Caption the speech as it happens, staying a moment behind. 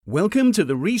Welcome to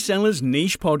the Resellers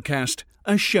Niche Podcast,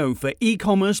 a show for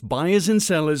e-commerce buyers and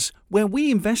sellers where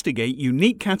we investigate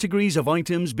unique categories of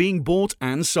items being bought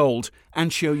and sold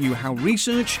and show you how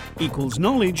research equals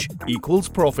knowledge equals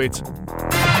profit.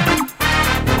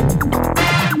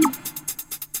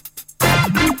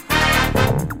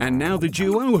 And now the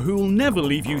duo who'll never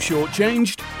leave you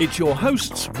shortchanged. It's your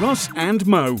hosts, Russ and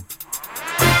Mo.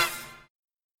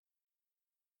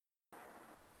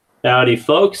 Howdy,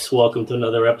 folks. Welcome to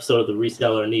another episode of the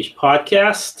Reseller Niche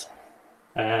Podcast.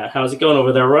 How's it going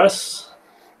over there, Russ?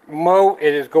 Mo,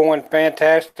 it is going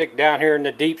fantastic down here in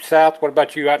the deep south. What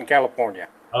about you out in California?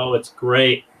 Oh, it's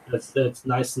great. It's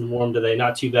nice and warm today.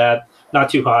 Not too bad.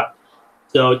 Not too hot.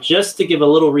 So just to give a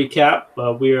little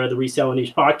recap, we are the Reseller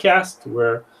Niche Podcast.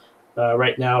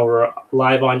 Right now we're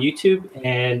live on YouTube,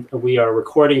 and we are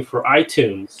recording for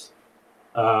iTunes.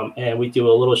 And we do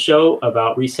a little show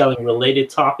about reselling related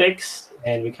topics,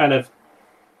 and we kind of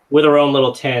with our own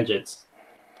little tangents.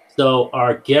 So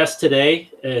our guest today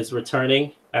is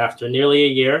returning after nearly a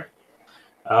year.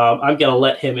 I'm going to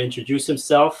let him introduce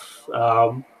himself.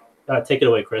 Take it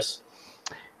away, Chris.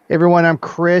 Hey everyone, I'm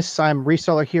Chris. I'm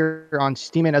reseller here on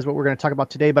Steemit, as what we're going to talk about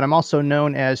today, but I'm also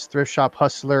known as Thrift Shop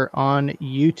Hustler on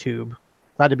YouTube.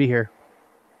 Glad to be here.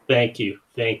 Thank you.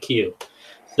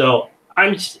 So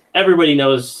everybody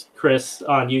knows Chris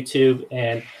on YouTube,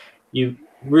 and you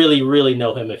really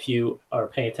know him if you are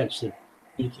paying attention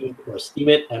to YouTube or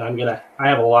Steemit. And I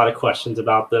have a lot of questions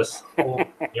about this.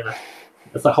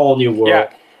 It's a whole new world.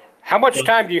 Yeah. How much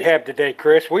time do you have today,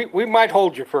 Chris? We might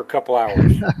hold you for a couple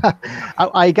hours.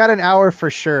 I got an hour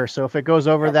for sure. So if it goes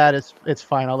over that, it's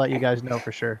fine. I'll let you guys know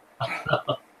for sure.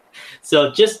 So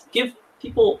just give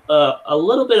people a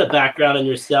little bit of background on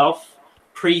yourself,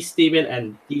 pre-Steemit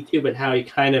and DTube, and how you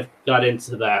kind of got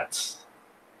into that.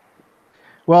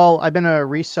 Well, I've been a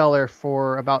reseller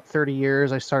for about 30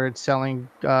 years. I started selling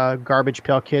garbage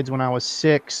pail kids when I was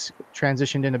 6,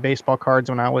 transitioned into baseball cards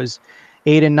when I was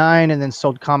 8 and 9, and then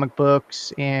sold comic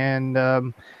books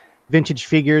and vintage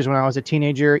figures when I was a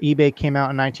teenager. eBay came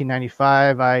out in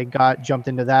 1995. I jumped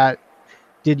into that.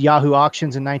 Did Yahoo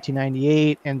auctions in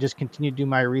 1998 and just continued to do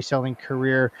my reselling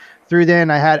career. Through then,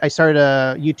 I started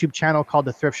a YouTube channel called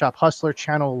the Thrift Shop Hustler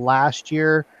channel last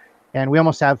year, and we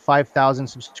almost have 5,000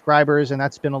 subscribers, and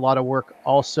that's been a lot of work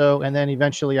also. And then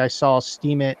eventually I saw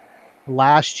Steemit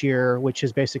last year, which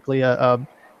is basically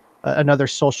another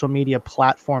social media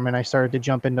platform, and I started to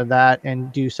jump into that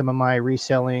and do some of my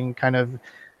reselling kind of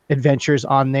adventures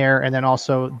on there. And then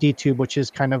also DTube, which is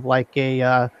kind of like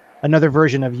another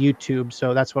version of YouTube.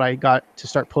 So that's what I got to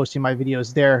start posting my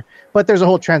videos there. But there's a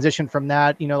whole transition from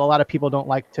that. A lot of people don't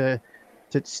like to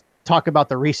talk about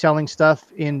the reselling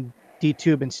stuff in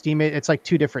DTube and Steemit. It's like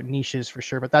two different niches for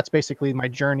sure. But that's basically my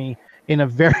journey in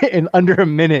under a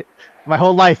minute. My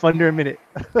whole life under a minute.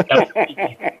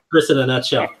 Chris in a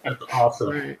nutshell. That's awesome.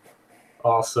 Right.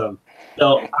 Awesome.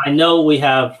 So I know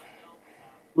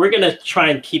we're going to try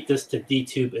and keep this to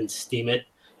DTube and Steemit.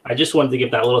 I just wanted to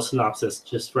give that little synopsis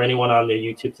just for anyone on their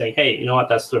YouTube saying, hey, you know what,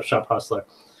 that's Thrift Shop Hustler.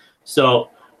 So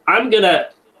let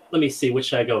me see, which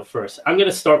should I go first? I'm going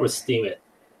to start with Steemit.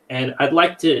 And I'd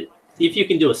like to see if you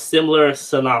can do a similar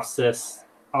synopsis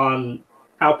on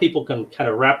how people can kind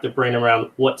of wrap their brain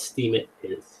around what Steemit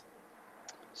is.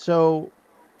 So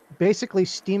basically,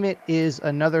 Steemit is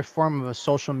another form of a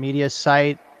social media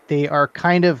site. They are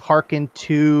kind of hearkened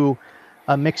to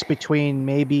a mix between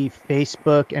maybe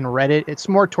Facebook and Reddit. It's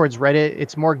more towards Reddit.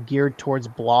 It's more geared towards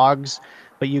blogs,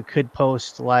 but you could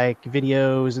post like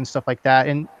videos and stuff like that.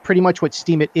 And pretty much what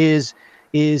Steemit is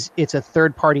it's a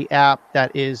third-party app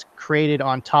that is created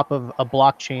on top of a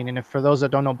blockchain. And if for those that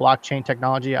don't know blockchain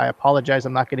technology, I apologize.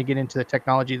 I'm not going to get into the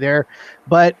technology there,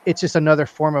 but it's just another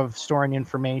form of storing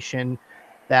information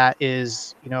that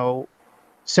is,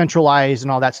 centralized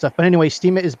and all that stuff. But anyway,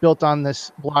 Steemit is built on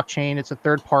this blockchain. It's a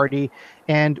third party.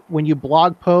 And when you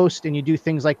blog post and you do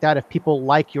things like that, if people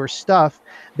like your stuff,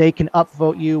 they can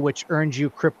upvote you, which earns you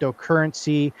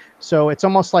cryptocurrency. So it's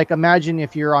almost like, imagine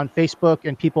if you're on Facebook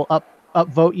and people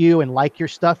upvote you and like your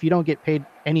stuff, you don't get paid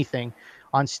anything.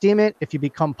 On Steemit, if you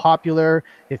become popular,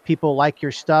 if people like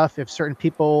your stuff, if certain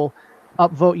people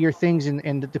upvote your things,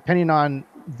 and depending on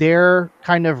their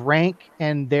kind of rank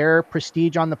and their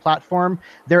prestige on the platform,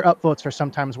 their upvotes are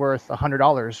sometimes worth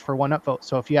 $100 for one upvote.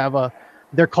 So if you have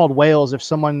they're called whales. If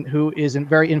someone who isn't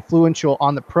very influential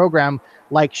on the program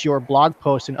likes your blog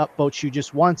post and upvotes you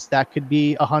just once, that could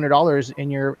be $100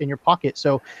 in your pocket.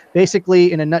 So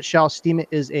basically, in a nutshell, Steemit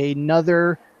is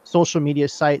another social media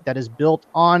site that is built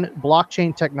on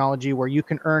blockchain technology where you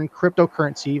can earn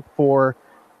cryptocurrency for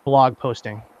blog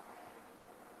posting.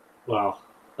 Wow.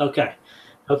 Okay.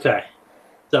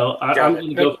 So I'm going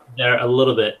to go from there a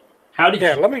little bit. How did you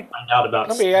find out about?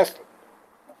 Let me ask.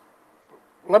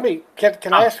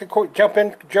 Can I ask a quick jump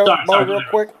in, Joe, real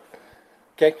quick?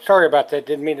 Okay, sorry about that.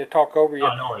 Didn't mean to talk over you.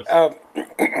 Oh, no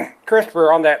worries.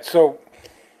 Christopher, on that. So,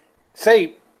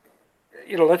 say,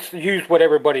 let's use what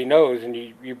everybody knows, and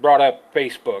you brought up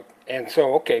Facebook, and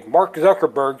so okay, Mark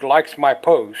Zuckerberg likes my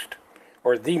post,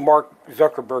 or the Mark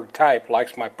Zuckerberg type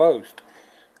likes my post.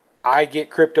 I get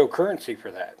cryptocurrency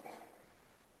for that.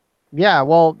 Yeah,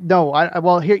 well,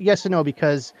 no, here, yes and no,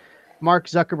 because Mark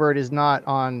Zuckerberg is not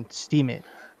on Steemit.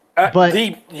 But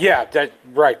the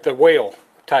whale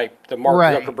type, the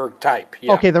Mark Zuckerberg type.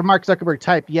 Yeah. Okay, the Mark Zuckerberg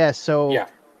type, yes. So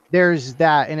there's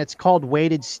that, and it's called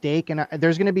weighted stake, and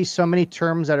there's going to be so many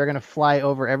terms that are going to fly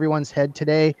over everyone's head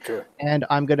today, and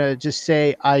I'm going to just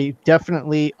say I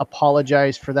definitely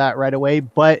apologize for that right away.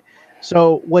 But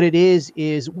so what it is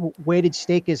weighted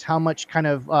stake is how much kind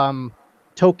of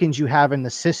tokens you have in the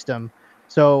system.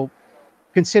 So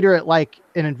consider it like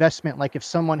an investment. Like if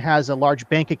someone has a large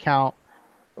bank account,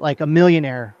 like a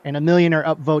millionaire, and a millionaire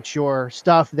upvotes your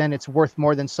stuff, then it's worth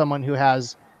more than someone who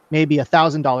has maybe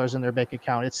 $1,000 in their bank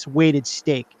account. It's weighted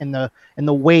stake, and the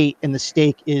weight and the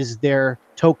stake is their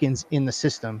tokens in the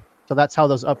system. So that's how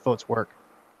those upvotes work.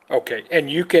 Okay,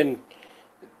 and you can,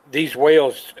 these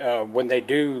whales, when they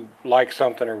do like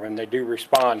something or when they do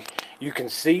respond, you can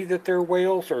see that they're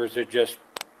whales, or is it just?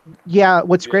 Yeah,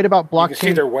 what's great about blockchain? You can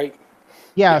see their weight.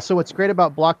 Yeah, so what's great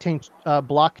about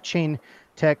blockchain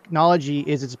technology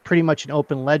is it's pretty much an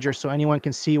open ledger, so anyone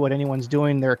can see what anyone's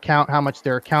doing, their account, how much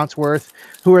their account's worth,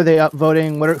 who are they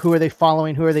upvoting, who are they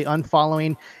following, who are they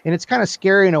unfollowing, and it's kind of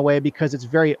scary in a way because it's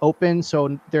very open,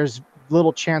 so there's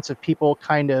little chance of people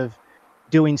kind of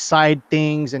doing side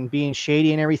things and being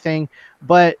shady and everything.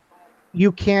 But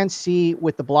you can see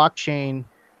with the blockchain,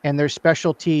 and there's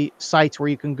specialty sites where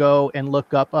you can go and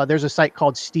look up. There's a site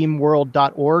called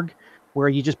steamworld.org where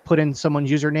you just put in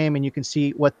someone's username and you can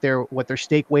see what their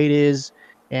stake weight is,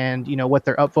 and what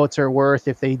their upvotes are worth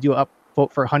if they do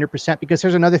upvote for 100%. Because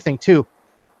here's another thing too,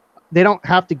 they don't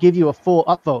have to give you a full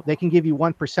upvote. They can give you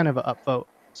 1% of an upvote.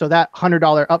 So that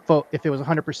 $100 upvote, if it was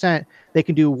 100%, they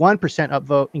can do 1%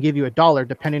 upvote and give you $1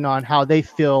 depending on how they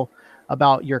feel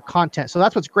about your content. So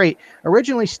that's what's great.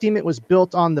 Originally, Steemit was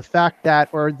built on the fact that,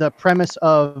 or the premise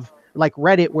of like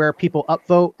Reddit, where people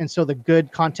upvote, and so the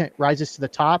good content rises to the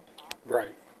top. Right.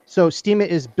 So Steemit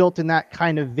is built in that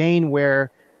kind of vein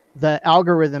where the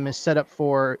algorithm is set up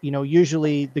for,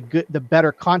 usually the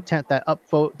better content that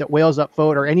whales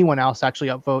upvote, or anyone else actually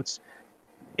upvotes,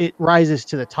 it rises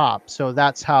to the top. So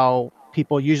that's how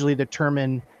people usually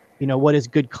determine, what is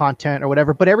good content or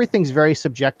whatever. But everything's very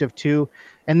subjective too.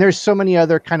 And there's so many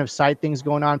other kind of side things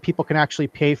going on. People can actually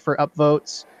pay for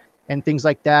upvotes and things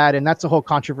like that. And that's a whole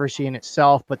controversy in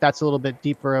itself, but that's a little bit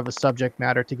deeper of a subject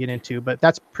matter to get into. But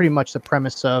that's pretty much the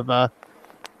premise of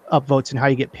upvotes and how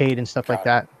you get paid and stuff like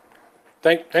that.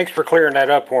 Thanks for clearing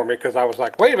that up for me, because I was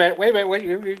like, wait a minute,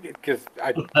 because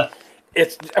I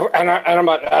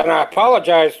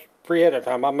apologize ahead of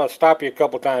time. I'm gonna stop you a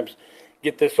couple times,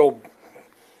 get this old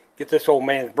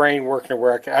man's brain working to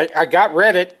where I got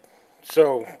Reddit,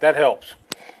 so that helps.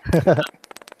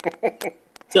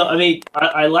 So,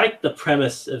 I like the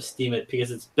premise of Steemit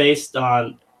because it's based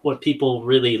on what people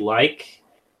really like.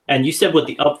 And you said with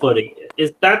the upvoting,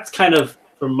 that's kind of,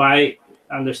 from my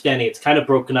understanding, it's kind of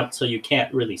broken up so you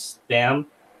can't really spam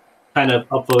kind of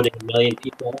upvoting 1 million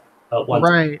people at once.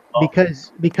 Right,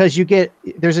 because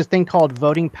there's this thing called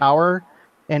voting power,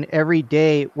 and every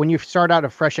day when you start out a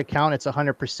fresh account, it's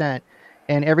 100%.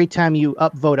 And every time you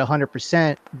upvote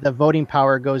 100%, the voting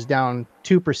power goes down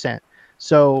 2%.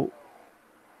 So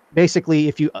basically,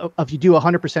 if you do 100%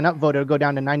 upvote, it'll go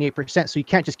down to 98%. So you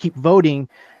can't just keep voting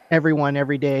everyone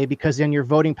every day, because then your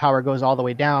voting power goes all the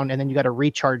way down, and then you got to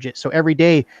recharge it. So every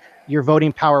day, your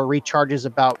voting power recharges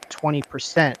about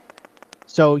 20%.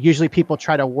 So usually people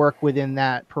try to work within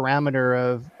that parameter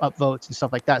of upvotes and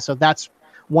stuff like that. So that's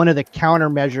one of the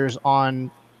countermeasures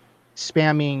on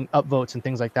spamming upvotes and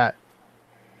things like that.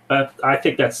 I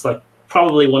think that's like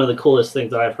probably one of the coolest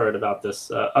things I've heard about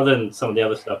this, other than some of the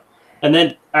other stuff. And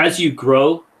then as you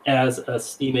grow as a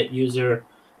Steemit user,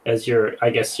 as your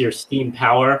Steam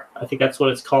Power, I think that's what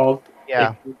it's called.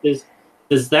 Yeah.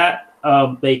 Does that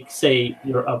make, say,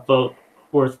 your upvote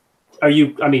worth? Are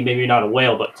you? Maybe you're not a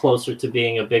whale, but closer to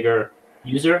being a bigger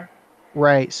user.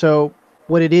 Right. So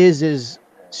what it is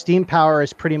Steam Power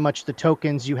is pretty much the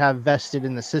tokens you have vested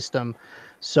in the system.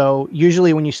 So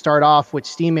usually when you start off with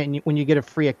Steemit, and when you get a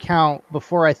free account,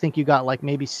 before I think you got like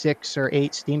maybe 6 or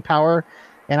 8 Steam Power.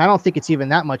 And I don't think it's even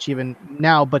that much even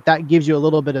now, but that gives you a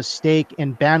little bit of stake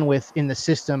and bandwidth in the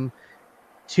system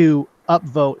to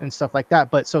upvote and stuff like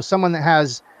that. But so someone that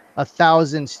has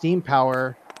 1,000 Steam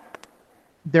power,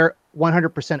 their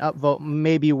 100% upvote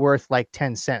may be worth like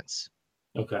 10 cents.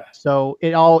 Okay. So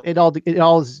it all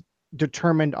is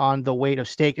determined on the weight of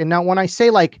stake. And now when I say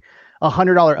like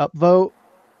 $100 upvote,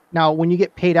 now when you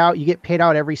get paid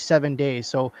out every 7 days.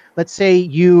 So let's say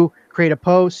you create a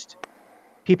post,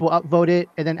 people upvote it,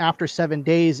 and then after 7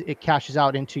 days, it cashes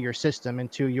out into your system,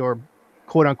 into your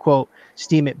quote unquote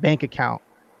Steemit bank account.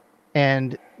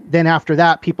 And then after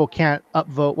that, people can't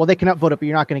upvote. Well, they can upvote it, but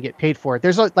you're not going to get paid for it.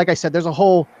 Like I said, there's a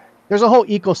whole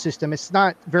ecosystem. It's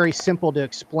not very simple to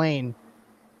explain,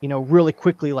 really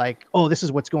quickly, like, oh, this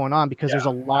is what's going on, because there's a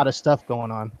lot of stuff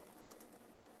going on.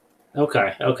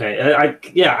 Okay.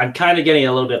 I'm kind of getting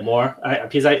a little bit more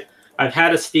because I've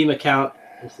had a Steam account.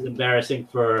 This is embarrassing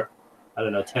for, I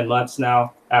don't know, 10 months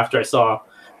now after I saw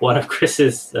one of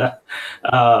Chris's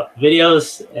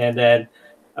videos. And then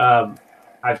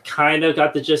I've kind of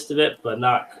got the gist of it, but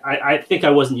not, I think I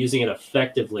wasn't using it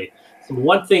effectively. So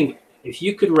one thing, if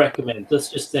you could recommend, let's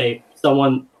just say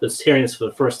someone that's hearing this for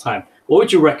the first time, what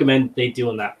would you recommend they do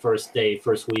in that first day,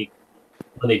 first week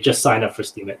when they just sign up for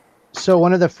Steemit? So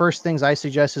one of the first things I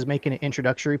suggest is making an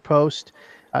introductory post.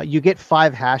 You get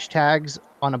 5 hashtags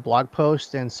on a blog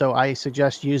post. And so I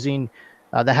suggest using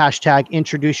the hashtag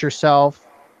introduce yourself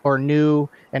or new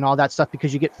and all that stuff,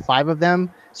 because you get 5 of them.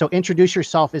 So introduce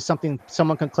yourself is something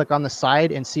someone can click on the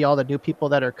side and see all the new people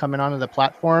that are coming onto the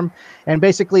platform. And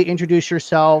basically introduce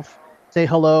yourself, say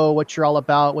hello, what you're all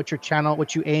about, what's your channel,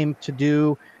 what you aim to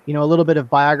do, a little bit of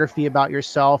biography about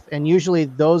yourself. And usually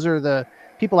those are the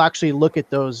people actually look at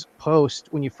those posts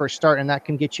when you first start, and that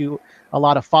can get you a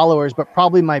lot of followers. But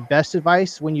probably my best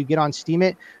advice when you get on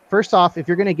Steemit, first off, if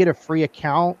you're going to get a free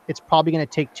account, it's probably going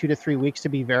to take 2 to 3 weeks to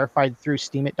be verified through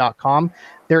Steemit.com.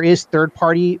 There is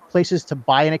third-party places to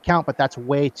buy an account, but that's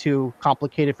way too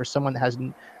complicated for someone that has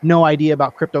no idea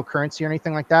about cryptocurrency or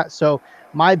anything like that. So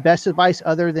my best advice,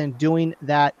 other than doing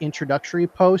that introductory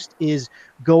post, is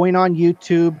going on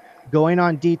YouTube, going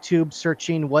on DTube,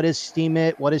 searching what is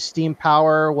Steemit, what is Steam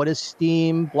Power, what is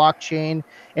Steam blockchain,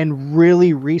 and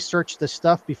really research the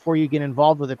stuff before you get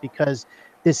involved with it, because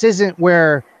this isn't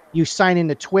where you sign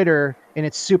into Twitter and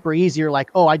it's super easy. You're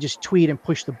like, oh, I just tweet and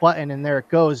push the button and there it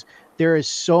goes. There's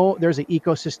an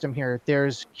ecosystem here.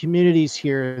 There's communities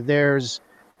here. There's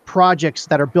projects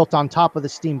that are built on top of the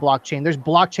Steam blockchain. There's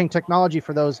blockchain technology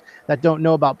for those that don't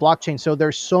know about blockchain. So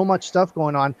there's so much stuff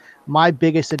going on. My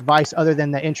biggest advice, other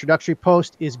than the introductory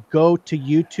post, is go to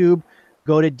YouTube,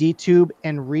 go to DTube,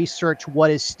 and research what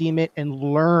is Steemit and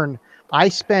learn. I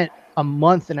spent a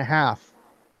month and a half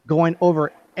going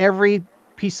over every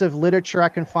piece of literature I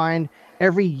can find,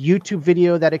 every YouTube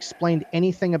video that explained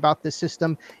anything about the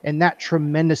system, and that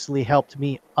tremendously helped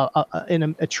me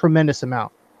in a tremendous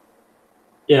amount.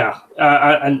 Yeah,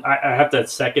 and I have to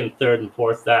second, third, and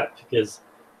fourth that, because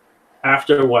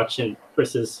after watching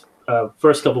Chris's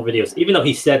first couple videos, even though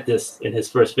he said this in his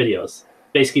first videos,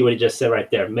 basically what he just said right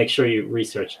there, make sure you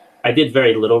research. I did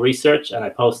very little research, and I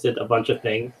posted a bunch of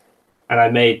things, and I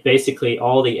made basically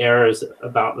all the errors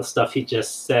about the stuff he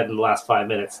just said in the last 5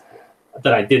 minutes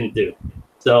that I didn't do.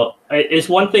 So it's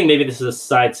one thing, maybe this is a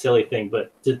side silly thing,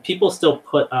 but did people still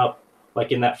put up,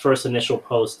 like in that first initial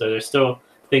post, are there still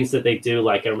things that they do?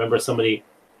 Like I remember somebody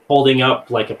holding up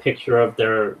like a picture of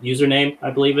their username,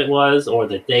 I believe it was, or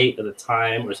the date or the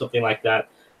time or something like that.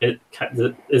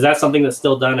 Is that something that's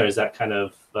still done, or is that kind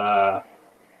of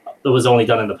it was only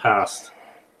done in the past?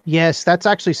 Yes, that's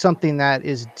actually something that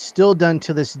is still done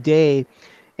to this day.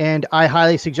 And I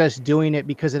highly suggest doing it,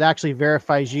 because it actually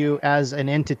verifies you as an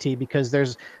entity, because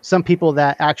there's some people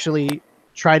that actually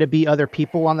try to be other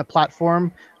people on the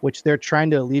platform, which they're trying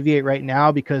to alleviate right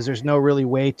now, because there's no really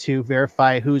way to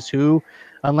verify who's who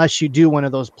unless you do one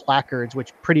of those placards,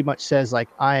 which pretty much says like,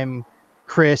 I'm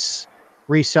Chris,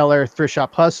 reseller, thrift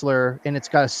shop hustler, and it's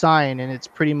got a sign, and it's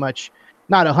pretty much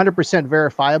not 100%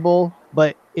 verifiable,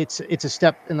 but it's a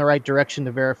step in the right direction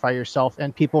to verify yourself,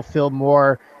 and people feel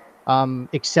more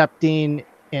accepting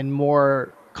and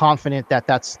more confident that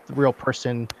that's the real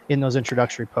person in those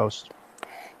introductory posts.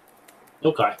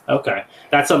 Okay.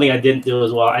 That's something I didn't do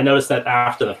as well. I noticed that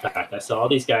after the fact. I saw all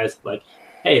these guys like,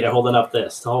 hey, they're holding up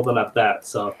this, they're holding up that.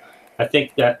 So I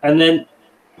think that, and then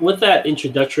with that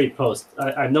introductory post,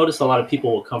 I've noticed a lot of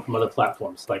people will come from other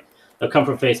platforms. Like they'll come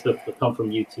from Facebook, they'll come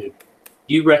from YouTube.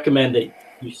 Do you recommend that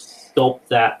you sculpt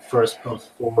that first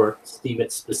post for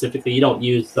Steemit specifically? You don't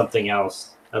use something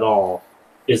else at all?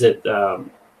 Is it,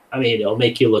 it'll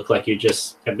make you look like you're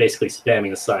just basically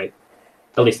spamming the site,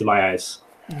 at least in my eyes.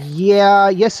 Yeah,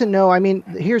 yes and no. I mean,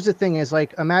 here's the thing is,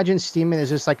 like, imagine Steemit is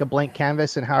just like a blank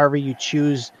canvas, and however you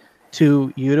choose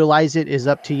to utilize it is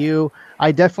up to you.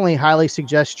 I definitely highly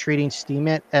suggest treating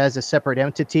Steemit as a separate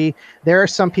entity. There are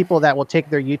some people that will take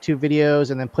their YouTube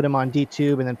videos and then put them on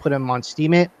DTube and then put them on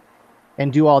Steemit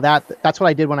and do all that. That's what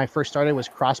I did when I first started, was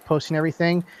cross-posting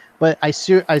everything. But I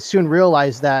soon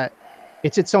realized that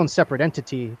it's its own separate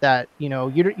entity, that, you know,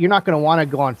 you're not going to want to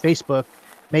go on Facebook,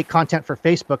 make content for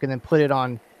Facebook, and then put it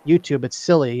on YouTube. It's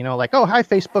silly, you know, like, oh, hi,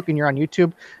 Facebook, and you're on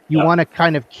YouTube. You want to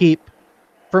kind of keep,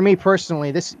 for me personally,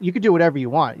 this, you could do whatever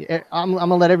you want. I'm going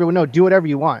to let everyone know, do whatever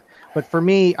you want. But for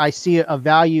me, I see a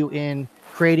value in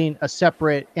creating a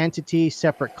separate entity,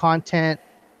 separate content,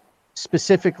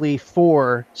 specifically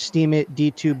for Steemit,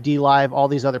 DTube, DLive, all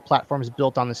these other platforms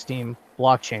built on the Steem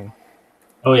blockchain.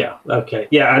 Oh yeah, okay,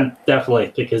 yeah, I'm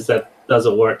definitely, because that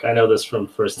doesn't work. I know this from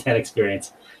firsthand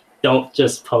experience. Don't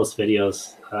just post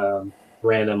videos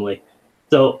randomly.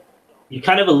 So you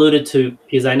kind of alluded to,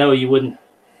 because I know you wouldn't,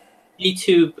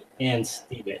 DTube and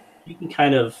Steemit, you can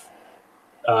kind of,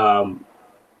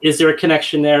 is there a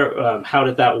connection there? How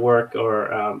did that work,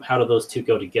 or how do those two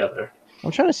go together? I'm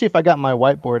trying to see if I got my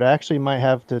whiteboard. I actually might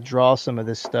have to draw some of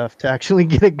this stuff to actually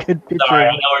get a good picture. Sorry,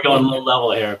 I know we're going low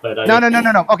level here, but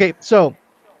no. Okay, so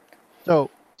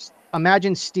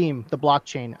imagine Steem, the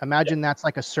blockchain. Imagine that's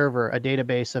like a server, a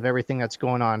database of everything that's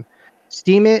going on.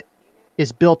 Steemit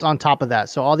is built on top of that,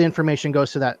 so all the information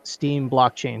goes to that Steem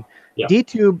blockchain. Yeah.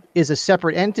 DTube is a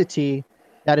separate entity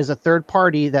that is a third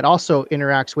party that also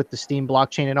interacts with the Steem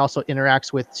blockchain and also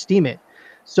interacts with Steemit.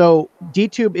 So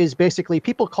DTube is basically,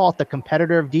 people call it the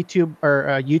competitor of DTube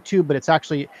or YouTube, but it's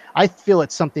actually, I feel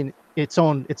it's something its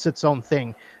own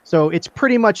thing. So it's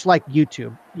pretty much like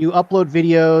YouTube. You upload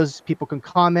videos, people can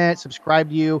comment, subscribe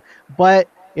to you, but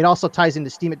it also ties into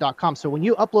Steemit.com. So when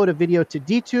you upload a video to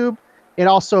DTube, it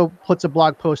also puts a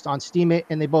blog post on Steemit,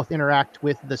 and they both interact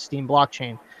with the Steem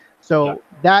blockchain. So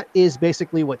that is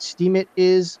basically what Steemit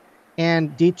is.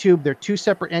 And DTube, they're two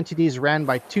separate entities ran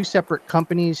by two separate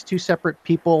companies, two separate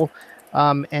people.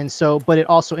 And so, but it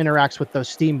also interacts with the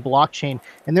Steem blockchain.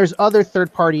 And there's other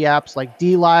third-party apps like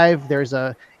DLive. There's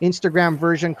a Instagram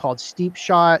version called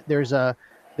Steepshot. There's a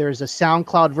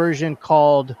SoundCloud version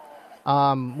called,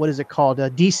 what is it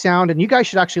called? D-Sound. And you guys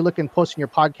should actually look and post in your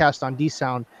podcast on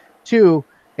D-Sound too.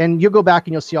 And you'll go back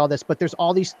and you'll see all this. But there's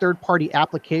all these third-party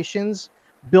applications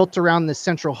built around the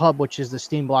central hub, which is the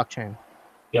Steem blockchain.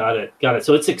 Got it.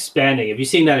 So it's expanding. Have you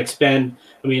seen that expand?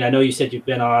 I mean, I know you said you've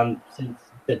been on since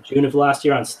June of last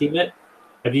year on Steemit.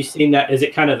 Have you seen that? Is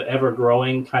it kind of ever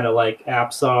growing, kind of like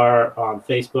apps are on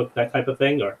Facebook, that type of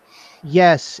thing? Or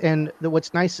yes, and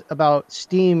what's nice about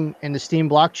Steem and the Steem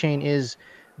blockchain is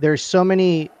there's so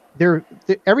many.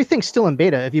 Everything's still in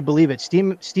beta, if you believe it.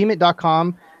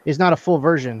 Steemit.com is not a full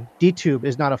version. DTube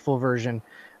is not a full version.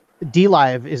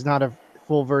 DLive is not a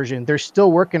full version. They're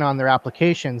still working on their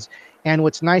applications. And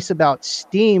what's nice about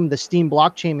Steem, the Steem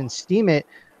blockchain and Steemit,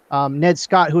 Ned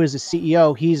Scott, who is the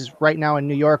CEO, he's right now in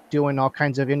New York doing all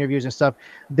kinds of interviews and stuff.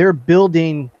 They're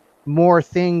building more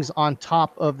things on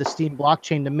top of the Steem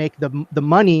blockchain to make the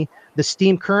money, the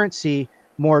Steem currency,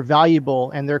 more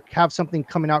valuable. And they have something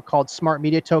coming out called smart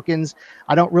media tokens.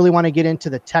 I don't really want to get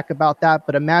into the tech about that,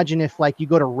 but imagine if like you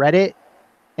go to Reddit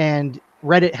and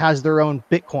Reddit has their own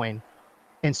Bitcoin.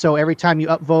 And so every time you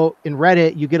upvote in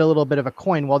Reddit, you get a little bit of a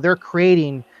coin. Well, they're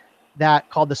creating that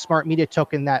called the smart media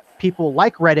token that people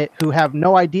like Reddit who have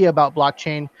no idea about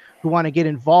blockchain, who want to get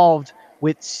involved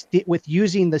with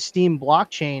using the Steem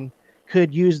blockchain,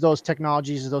 could use those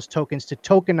technologies, those tokens to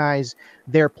tokenize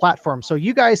their platform. So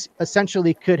you guys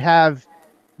essentially could have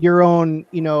your own,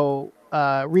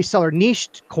 reseller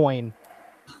niched coin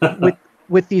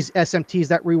with these SMTs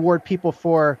that reward people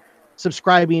for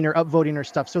subscribing or upvoting or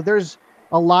stuff. So there's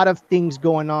a lot of things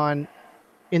going on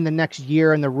in the next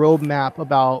year and the roadmap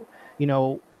about,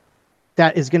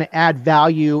 that is going to add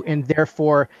value and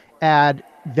therefore add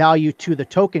value to the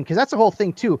token. Because that's the whole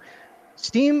thing too.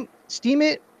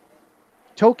 Steemit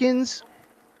tokens,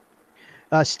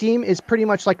 Steem is pretty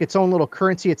much like its own little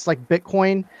currency. It's like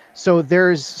Bitcoin. So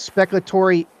there's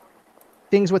speculatory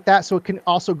things with that. So it can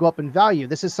also go up in value.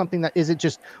 This is something that isn't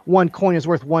just one coin is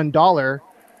worth $1.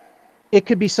 It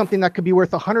could be something that could be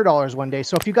worth $100 one day.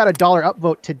 So if you got a dollar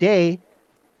upvote today,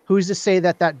 who's to say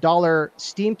that dollar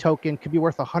Steem token could be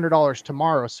worth $100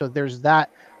 tomorrow? So there's that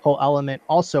whole element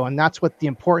also. And that's what the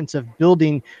importance of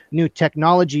building new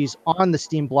technologies on the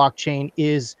Steem blockchain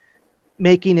is,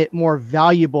 making it more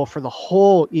valuable for the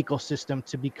whole ecosystem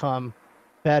to become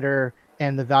better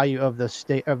and the value of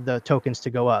the tokens to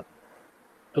go up.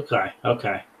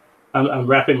 Okay. I'm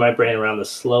wrapping my brain around this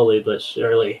slowly but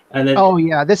surely. And then, oh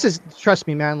yeah, trust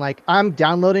me, man. Like I'm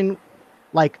downloading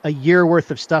like a year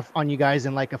worth of stuff on you guys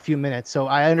in like a few minutes. So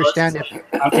I understand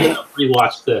I'm going to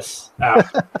rewatch this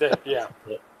after. Yeah.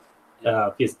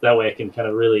 Because that way I can kind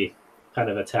of really kind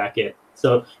of attack it.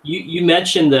 So you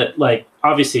mentioned that, like,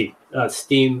 obviously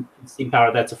Steam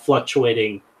power, that's a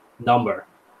fluctuating number.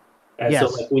 And Yes.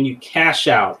 so like when you cash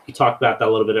out, you talked about that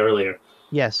a little bit earlier.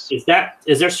 yes. Is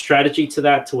there strategy to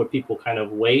that, to where people kind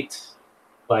of wait?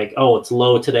 Like, oh, it's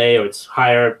low today, or it's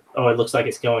higher. Oh, it looks like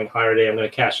it's going higher today. I'm going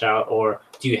to cash out. Or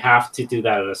do you have to do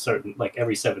that at a certain, like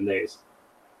every 7 days?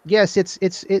 Yes,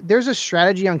 there's a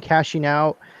strategy on cashing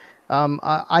out.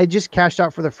 I just cashed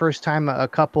out for the first time a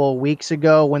couple weeks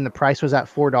ago when the price was at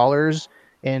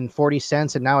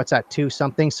 $4.40, and now it's at 2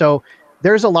 something. So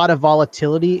there's a lot of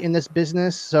volatility in this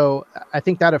business. So I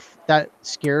think that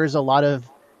scares a lot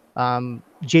of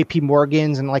JP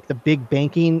Morgans and like the big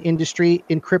banking industry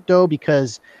in crypto,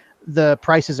 because the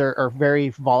prices are very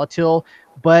volatile.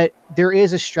 But there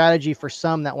is a strategy for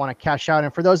some that want to cash out.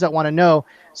 And for those that want to know,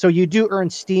 so you do earn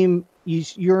Steam, you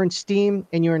earn Steam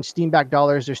and you earn Steam back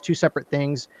dollars. There's 2 separate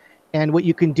things. And what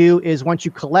you can do is once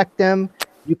you collect them,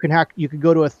 you can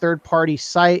go to a third party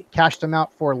site, cash them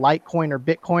out for Litecoin or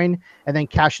Bitcoin, and then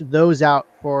cash those out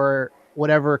for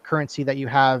whatever currency that you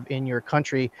have in your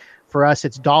country. For us,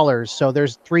 it's dollars. So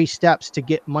there's 3 steps to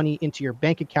get money into your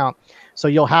bank account. So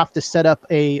you'll have to set up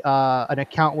an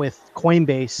account with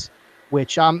Coinbase,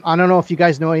 which I don't know if you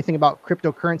guys know anything about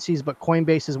cryptocurrencies, but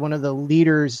Coinbase is one of the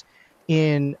leaders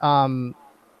in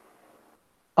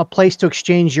a place to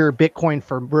exchange your Bitcoin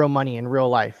for real money in real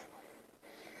life.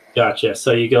 Gotcha.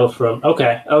 So you go from,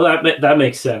 okay. Oh, that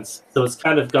makes sense. So it's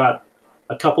kind of got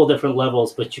a couple different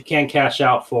levels, but you can cash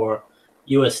out for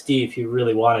USD if you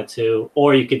really wanted to,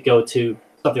 or you could go to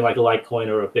something like a Litecoin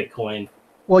or a Bitcoin.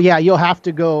 Well, yeah, you'll have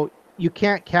to go. You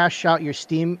can't cash out your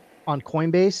Steam on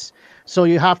Coinbase, so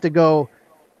you have to go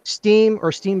Steam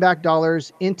or Steam back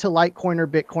dollars into Litecoin or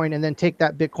Bitcoin, and then take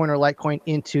that Bitcoin or Litecoin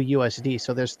into USD.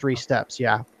 So there's 3 steps.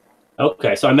 Yeah.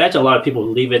 Okay, so I imagine a lot of people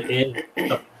leave it in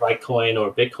Litecoin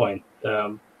or Bitcoin.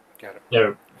 Got it.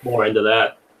 They're more into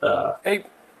that. Hey,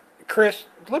 Chris,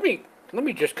 let me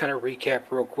just kind of recap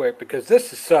real quick, because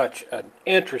this is such an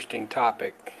interesting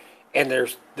topic, and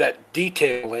there's that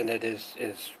detail in it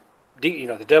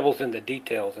the devil's in the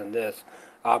details in this,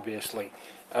 obviously.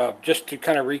 Just to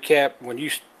kind of recap, when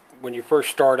you first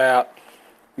start out,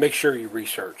 make sure you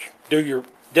research.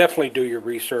 Definitely do your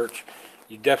research.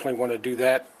 You definitely want to do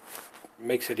that.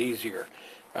 Makes it easier.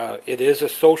 It is a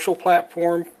social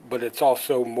platform, but it's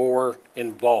also more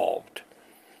involved.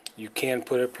 You can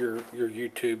put up your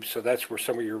YouTube, so that's where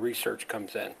some of your research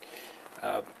comes in.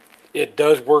 It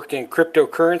does work in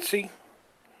cryptocurrency,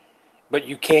 but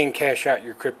you can cash out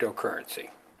your cryptocurrency.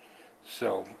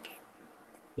 So,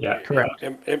 Yeah, Correct.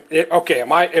 okay.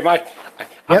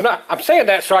 I'm saying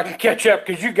that so I can catch up,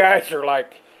 because you guys are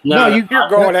like, No, you're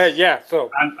going at, yeah.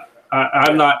 So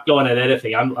I'm not going at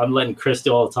anything. I'm letting Chris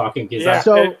do all the talking, because Yeah.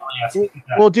 So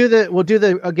we'll do the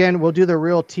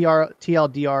real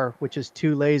TLDR, which is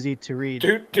too lazy to read.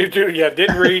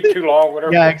 didn't read too long,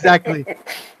 whatever. Yeah, exactly.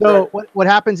 So what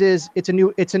happens is it's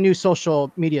a new social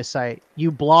media site.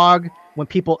 You blog. When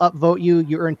people upvote you,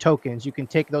 you earn tokens. You can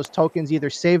take those tokens, either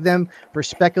save them for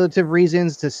speculative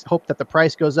reasons to hope that the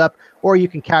price goes up, or you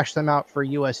can cash them out for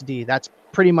USD. That's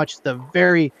pretty much the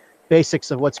very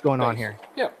basics of what's going on here.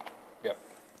 Yeah.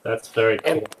 that's very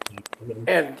cool.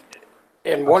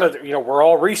 And one of the, we're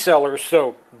all resellers,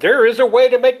 so there is a way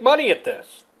to make money at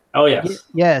this. Oh yes,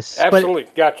 Yes, Absolutely.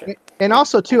 Gotcha. and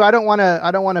also too, I don't want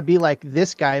to be like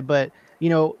this guy, but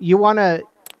you want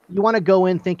to go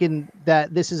in thinking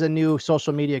that this is a new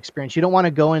social media experience. You don't want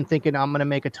to go in thinking I'm going to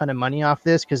make a ton of money off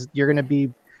this, because you're going to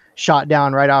be shot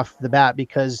down right off the bat,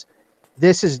 because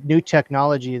this is new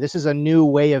technology. This is a new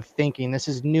way of thinking. This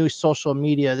is new social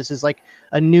media. This is like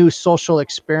a new social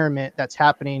experiment that's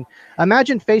happening.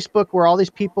 Imagine Facebook, where all these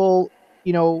people,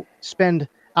 spend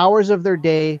hours of their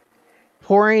day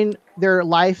pouring their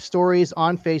life stories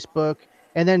on Facebook,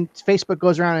 and then Facebook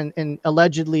goes around and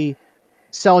allegedly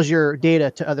sells your data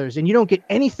to others, and you don't get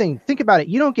anything. Think about it.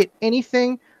 You don't get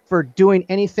anything for doing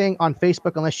anything on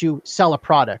Facebook unless you sell a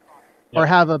product or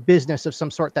have a business of some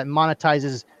sort that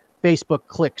monetizes Facebook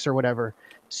clicks or whatever.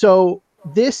 So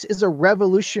this is a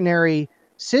revolutionary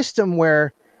system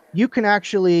where you can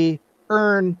actually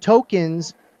earn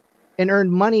tokens and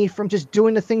earn money from just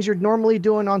doing the things you're normally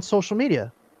doing on social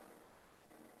media.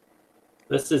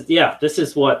 this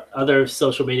is what other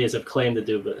social medias have claimed to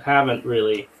do, but haven't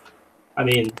really. I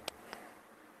mean,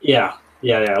 yeah.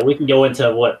 We can go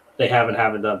into what they haven't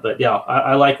done, but yeah,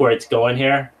 I like where it's going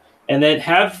here. And then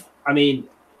has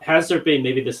there been,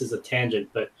 maybe this is a tangent,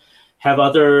 but have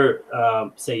other,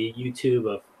 say, YouTube,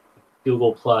 a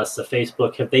Google Plus, a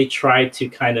Facebook, have they tried to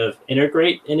kind of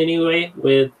integrate in any way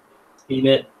with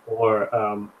Steemit, or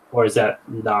is that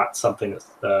not something that's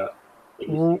that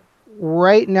you see?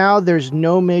 Right now, there's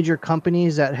no major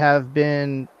companies that have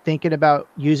been thinking about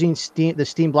using the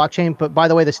Steem blockchain. But by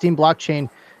the way, the Steem blockchain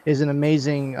is an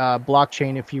amazing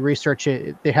blockchain. If you research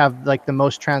it, they have like the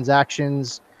most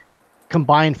transactions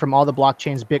combined from all the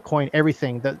blockchains, Bitcoin,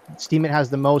 everything. The Steemit has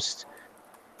the most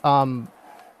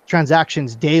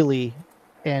transactions daily,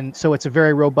 and so it's a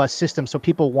very robust system. So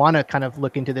people want to kind of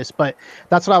look into this. But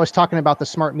that's what I was talking about, the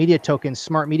smart media tokens.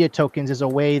 Smart media tokens is a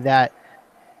way that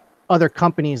other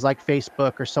companies like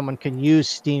Facebook or someone can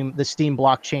use the Steem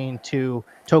blockchain to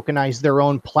tokenize their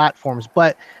own platforms.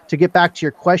 But to get back to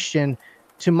your question,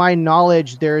 to my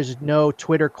knowledge, there's no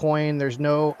Twitter coin, there's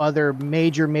no other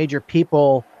major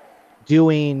people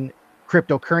doing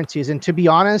cryptocurrencies. And to be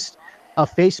honest, a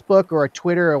Facebook or a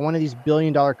Twitter or one of these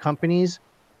billion-dollar companies,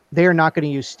 they're not going to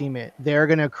use Steemit. They're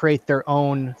going to create their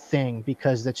own thing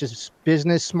because that's just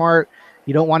business smart.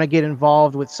 You don't want to get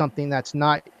involved with something that's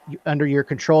not under your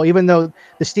control. Even though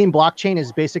the Steem blockchain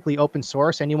is basically open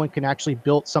source, anyone can actually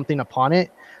build something upon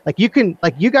it. Like you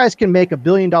guys can make $1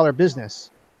 billion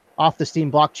business off the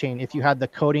Steem blockchain if you had the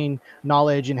coding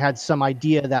knowledge and had some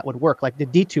idea that would work. Like the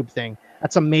DTube thing,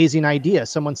 that's an amazing idea.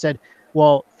 Someone said,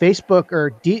 well, Facebook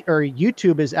or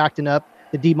YouTube is acting up,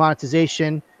 the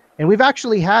demonetization. And we've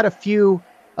actually had a few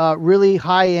really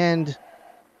high-end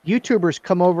YouTubers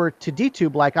come over to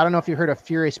DTube. Like, I don't know if you heard of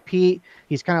Furious Pete.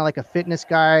 He's kind of like a fitness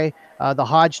guy. The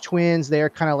Hodge twins,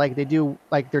 they're kind of like, they do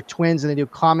like they're twins and they do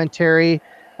commentary.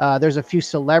 There's a few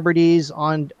celebrities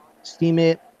on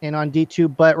Steemit and on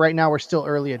DTube, but right now we're still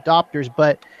early adopters.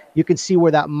 But you can see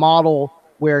where that model,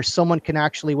 where someone can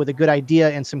actually, with a good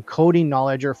idea and some coding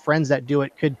knowledge or friends that do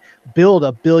it, could build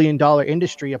 $1 billion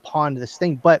industry upon this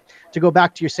thing. But to go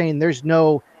back to your saying, there's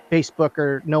no Facebook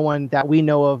or no one that we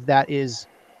know of that is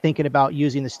thinking about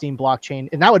using the Steem blockchain,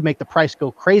 and that would make the price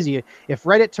go crazy. If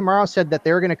Reddit tomorrow said that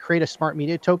they were going to create a smart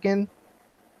media token,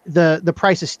 the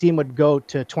price of Steem would go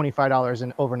to $25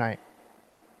 and overnight.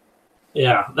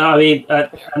 Yeah, no, I mean,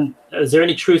 is there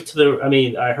any truth to the? I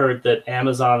mean, I heard that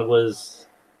Amazon was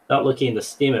not looking into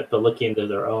Steemit, but looking into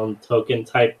their own token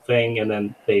type thing, and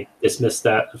then they dismissed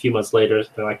that a few months later,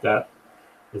 something like that.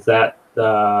 Is that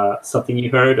something you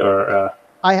heard, or?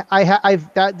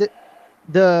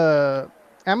 The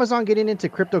Amazon getting into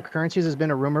cryptocurrencies has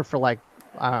been a rumor for like,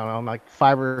 I don't know, like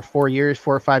 4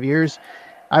 or 5 years.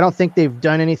 I don't think they've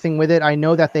done anything with it. I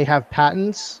know that they have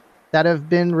patents that have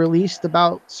been released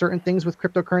about certain things with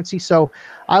cryptocurrency. So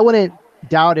I wouldn't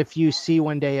doubt if you see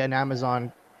one day an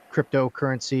Amazon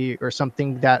cryptocurrency or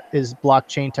something that is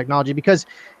blockchain technology. Because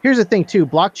here's the thing too,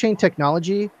 blockchain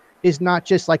technology is not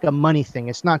just like a money thing.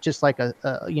 It's not just like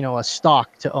a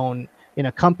stock to own in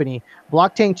a company.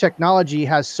 Blockchain technology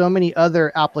has so many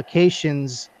other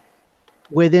applications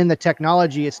within the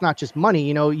technology. It's not just money.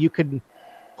 You know, you could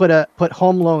put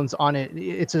home loans on it.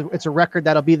 It's a record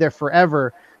that'll be there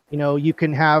forever. You know, you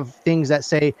can have things that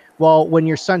say, well, when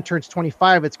your son turns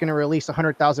 25, it's going to release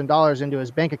 $100,000 into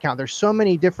his bank account. There's so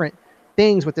many different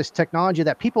things with this technology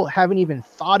that people haven't even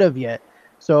thought of yet.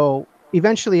 So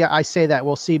eventually I say that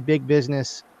we'll see big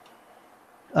business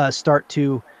start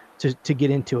to get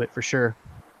into it for sure.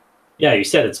 Yeah, you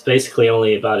said it's basically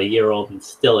only about a year old and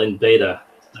still in beta.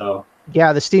 So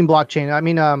yeah, the Steem blockchain. I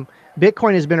mean,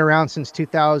 Bitcoin has been around since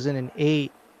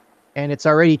 2008, and it's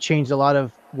already changed a lot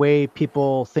of way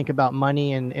people think about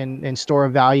money and store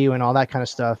of value and all that kind of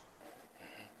stuff.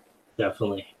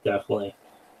 Definitely.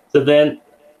 So then,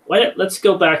 let's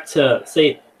go back to,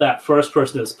 say, that first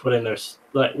person that's put in there.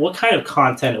 Like, what kind of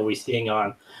content are we seeing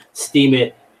on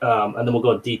Steemit? And then we'll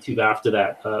go to DTube after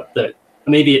that. That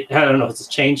maybe, I don't know if it's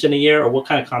changed in a year, or what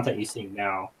kind of content are you seeing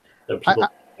now that people?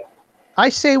 I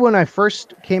say when I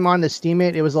first came on the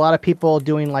Steemit, it was a lot of people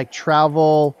doing like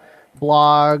travel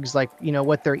blogs, like, you know,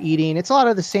 what they're eating. It's a lot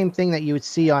of the same thing that you would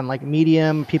see on like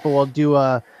Medium. People will do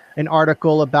an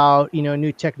article about, you know,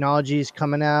 new technologies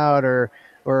coming out, or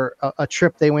a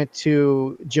trip they went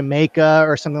to Jamaica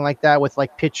or something like that, with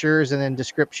like pictures and then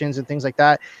descriptions and things like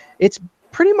that. It's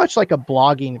pretty much like a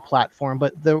blogging platform,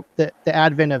 but the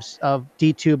advent of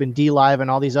DTube and DLive and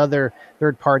all these other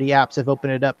third-party apps have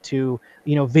opened it up to,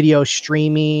 you know, video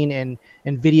streaming and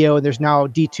video. There's now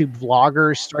DTube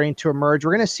vloggers starting to emerge.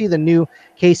 We're going to see the new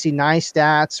Casey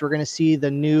Neistats. We're going to see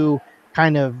the new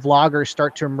kind of vloggers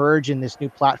start to emerge in this new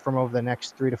platform over the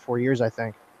next 3 to 4 years, I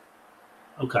think.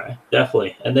 Okay,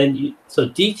 definitely. And then so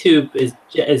DTube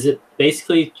is it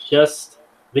basically just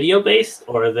video based,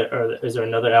 or is there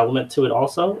another element to it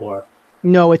also, or?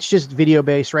 No, it's just video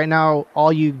based. Right now,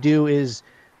 all you do is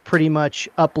pretty much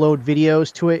upload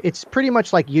videos to it. It's pretty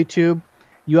much like YouTube.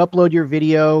 You upload your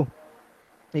video,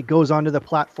 it goes onto the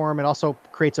platform. It also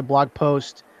creates a blog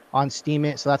post on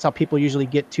Steemit. So that's how people usually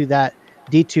get to that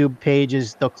DTube page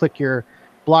is they'll click your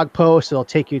blog post. It'll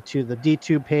take you to the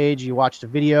DTube page. You watch the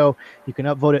video. You can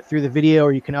upvote it through the video,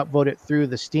 or you can upvote it through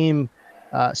the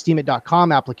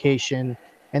Steemit.com application.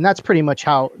 And that's pretty much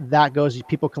how that goes.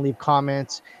 People can leave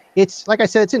comments. It's like I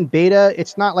said, it's in beta.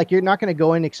 It's not like you're not going to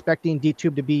go in expecting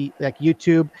DTube to be like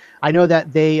YouTube. I know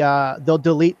that they'll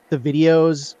delete the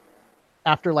videos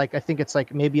after I think it's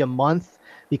maybe a month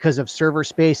because of server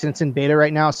space, and it's in beta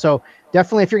right now. So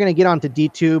definitely, if you're going to get onto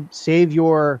DTube, save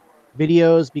your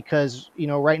videos because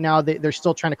right now they're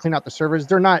still trying to clean out the servers.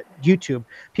 They're not YouTube.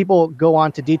 People go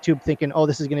on to DTube thinking, oh,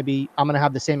 this is going to be, I'm going to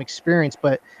have the same experience,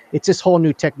 but it's this whole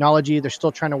new technology. They're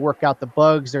still trying to work out the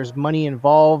bugs. There's money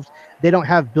involved. They don't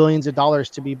have billions of dollars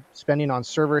to be spending on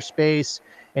server space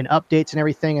and updates and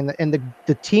everything. And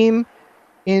the team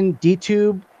in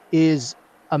DTube is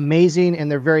amazing,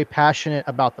 and they're very passionate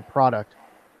about the product.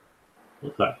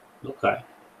 Okay.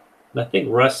 And I think,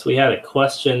 Russ, we had a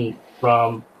question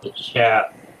from the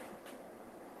chat.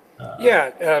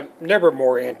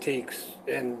 Nevermore Antiques,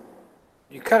 and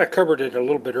you kind of covered it a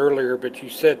little bit earlier, but you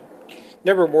said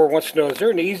Nevermore wants to know, is there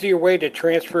an easier way to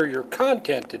transfer your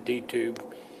content to DTube?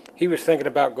 He was thinking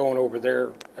about going over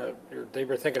there. They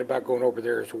were thinking about going over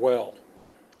there as well.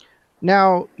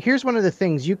 Now, here's one of the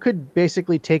things. You could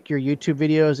basically take your YouTube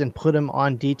videos and put them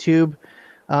on DTube.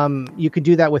 You could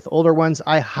do that with older ones.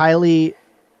 I highly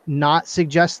not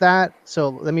suggest that. So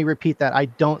let me repeat that. I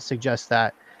don't suggest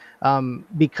that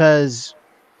because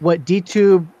what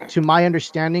DTube, to my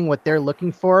understanding, what they're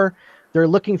looking for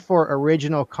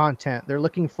original content. They're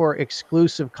looking for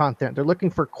exclusive content. They're looking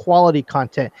for quality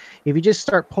content. If you just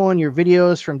start pulling your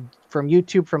videos from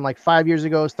YouTube from 5 years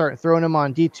ago, start throwing them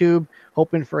on DTube,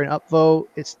 hoping for an upvote,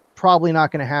 it's probably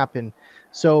not going to happen.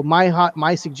 So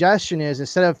my suggestion is,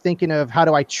 instead of thinking of how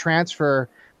do I transfer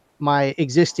my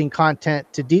existing content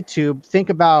to DTube, think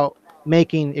about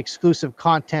making exclusive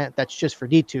content that's just for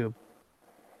DTube.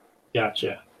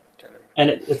 Gotcha. And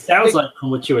it sounds like,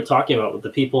 from what you were talking about with the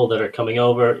people that are coming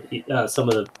over, some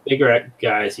of the bigger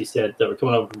guys you said that were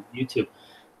coming over from YouTube,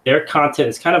 their content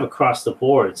is kind of across the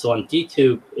board. So on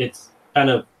DTube, it's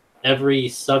kind of every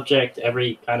subject,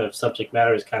 every kind of subject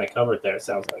matter is kind of covered there, it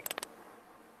sounds like.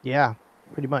 Yeah,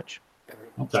 pretty much.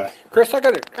 Okay. Chris, I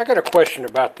got a question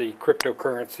about the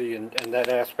cryptocurrency and that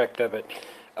aspect of it.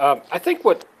 I think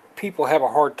what people have a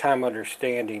hard time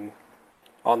understanding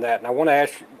on that, and I want to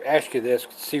ask you this,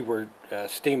 see where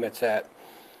Steemit's at.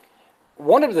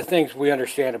 One of the things we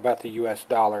understand about the U.S.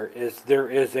 dollar is there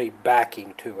is a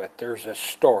backing to it. There's a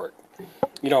start.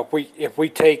 If we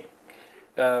take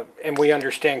and we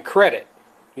understand credit,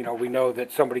 we know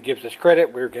that somebody gives us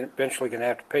credit, we're eventually going to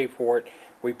have to pay for it.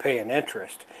 We pay an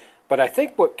interest. But I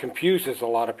think what confuses a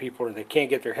lot of people, or they can't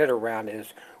get their head around,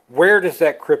 is where does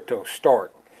that crypto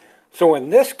start? So in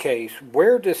this case,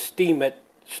 where does Steemit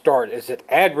start? Is it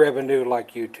ad revenue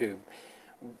like YouTube?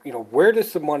 Where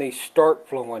does the money start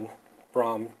flowing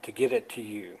from to get it to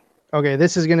you? Okay,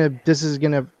 this is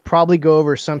gonna probably go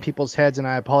over some people's heads, and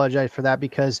I apologize for that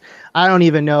because I don't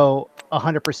even know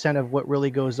 100% of what really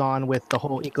goes on with the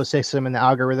whole ecosystem and the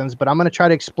algorithms, but I'm gonna try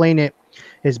to explain it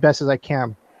as best as I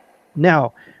can.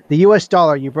 Now, the U.S.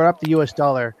 dollar, you brought up the U.S.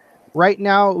 dollar. Right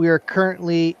now, we are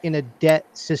currently in a debt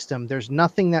system. There's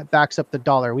nothing that backs up the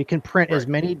dollar. We can print as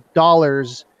many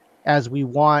dollars as we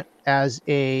want as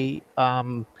a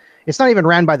it's not even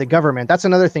ran by the government. That's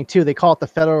another thing too. They call it the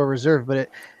Federal Reserve, but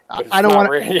I don't want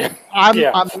to.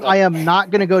 I am not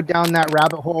going to go down that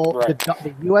rabbit hole. Right.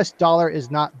 The U.S. dollar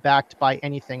is not backed by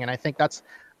anything, and I think and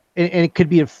it could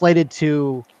be inflated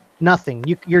to nothing.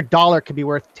 Your dollar could be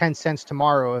worth 10 cents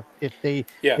tomorrow if they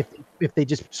if they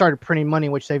just started printing money,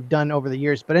 which they've done over the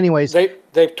years. But anyways,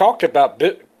 they've talked about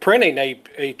printing a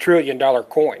 $1 trillion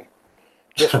coin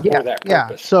just for that purpose.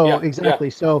 Yeah. So exactly.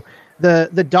 Yeah. So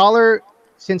the dollar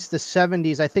since the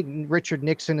 70s, I think Richard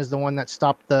Nixon is the one that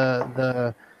stopped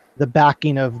the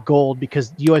backing of gold,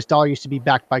 because the U.S. dollar used to be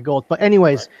backed by gold. But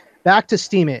anyways, back to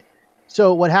Steemit.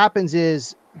 So what happens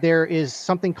is there is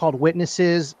something called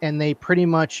witnesses, and they pretty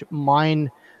much mine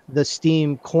the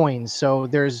Steem coins. So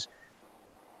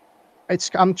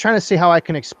I'm trying to see how I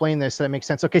can explain this so that makes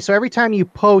sense. Okay, so every time you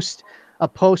post a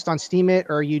post on Steemit,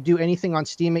 or you do anything on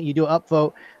Steemit, you do an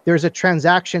upvote, there's a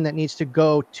transaction that needs to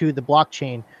go to the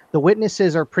blockchain. The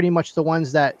witnesses are pretty much the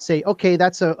ones that say, okay,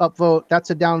 that's a upvote, that's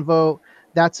a downvote,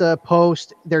 that's a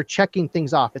post. They're checking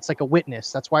things off. It's like a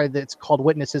witness. That's why it's called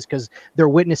witnesses, because they're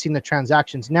witnessing the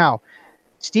transactions. Now,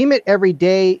 Steemit every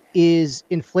day is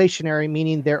inflationary,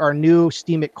 meaning there are new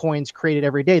Steemit coins created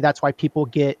every day. That's why people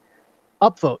get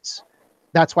upvotes.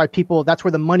 That's why that's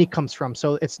where the money comes from.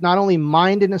 So it's not only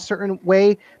mined in a certain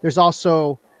way, there's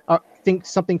also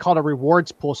something called a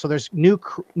rewards pool. So there's new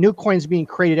coins being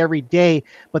created every day,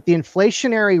 but the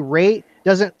inflationary rate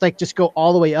doesn't like just go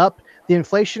all the way up. The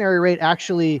inflationary rate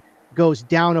actually goes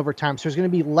down over time. So there's going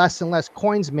to be less and less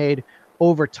coins made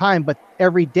over time, but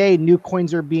every day new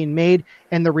coins are being made,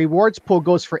 and the rewards pool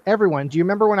goes for everyone. Do you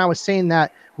remember when I was saying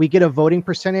that we get a voting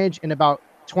percentage and about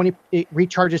 20, it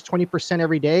recharges 20%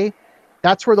 every day?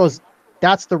 That's where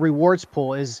that's the rewards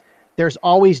pool is. There's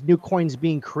always new coins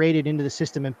being created into the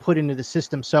system and put into the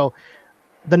system. So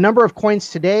the number of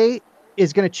coins today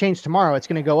is going to change tomorrow. It's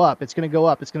going to go up. It's going to go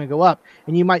up. It's going to go up.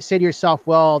 And you might say to yourself,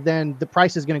 well, then the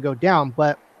price is going to go down.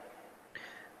 But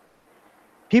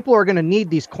people are going to need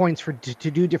these coins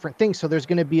to do different things. So there's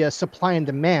going to be a supply and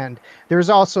demand. There's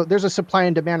a supply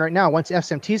and demand right now. Once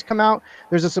SMTs come out,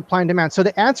 there's a supply and demand. So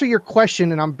to answer your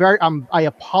question, and I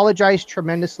apologize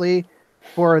tremendously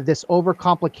for this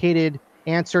overcomplicated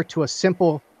answer to a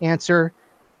simple answer.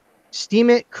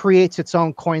 Steemit creates its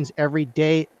own coins every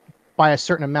day by a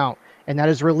certain amount, and that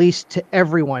is released to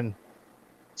everyone.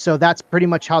 So that's pretty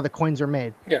much how the coins are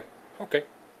made. Yeah. Okay.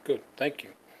 Good. Thank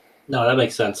you. No, that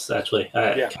makes sense, actually.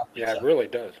 Yeah, it really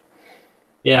does.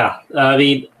 Yeah. I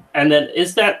mean, and then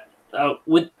is that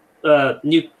with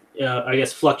new, I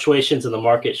guess, fluctuations in the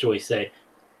market, shall we say,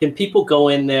 can people go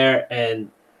in there and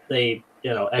they,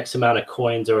 X amount of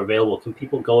coins are available? Can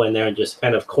people go in there and just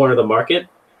kind of corner the market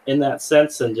in that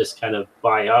sense and just kind of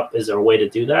buy up? Is there a way to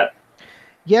do that?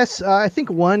 Yes, I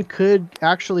think one could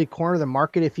actually corner the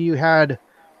market. If you had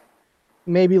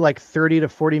maybe like $30 to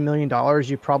 $40 million,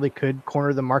 you probably could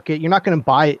corner the market. You're not going to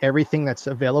buy everything that's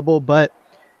available, but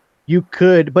you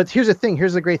could. But here's the thing.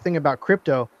 Here's the great thing about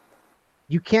crypto.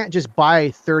 You can't just buy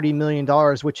 $30 million,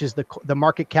 which is the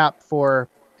market cap for.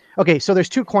 Okay, so there's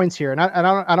two coins here, and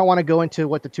I don't want to go into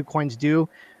what the two coins do.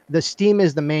 The Steem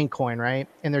is the main coin, right?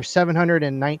 And there's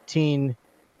 $719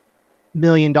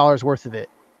 million worth of it.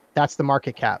 That's the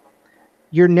market cap.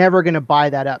 You're never going to buy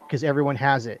that up because everyone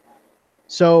has it.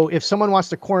 So if someone wants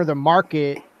to corner the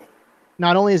market,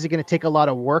 not only is it going to take a lot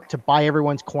of work to buy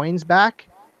everyone's coins back,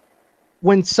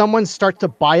 when someone starts to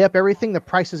buy up everything, the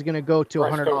price is going to go to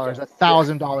 $100,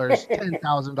 $1,000,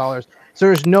 $10,000. So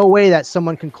there's no way that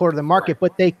someone can corner the market,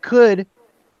 but they could,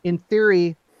 in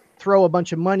theory, throw a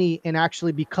bunch of money and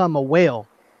actually become a whale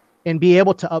and be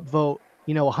able to upvote,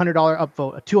 $100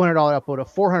 upvote, a $200 upvote, a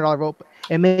 $400 vote,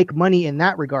 and make money in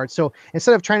that regard. So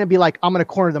instead of trying to be like, I'm going to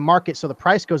corner the market so the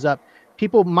price goes up,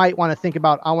 people might want to think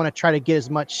about, I want to try to get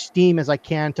as much steam as I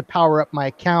can to power up my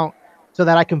account so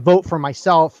that I can vote for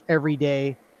myself every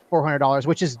day, $400,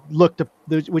 which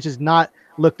is not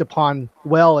looked upon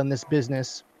well in this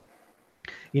business.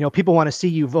 People want to see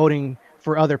you voting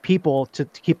for other people to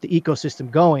keep the ecosystem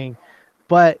going,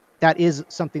 but that is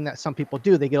something that some people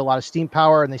do. They get a lot of steam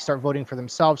power and they start voting for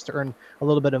themselves to earn a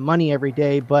little bit of money every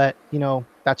day, but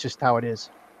that's just how it is.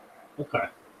 Okay.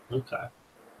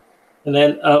 And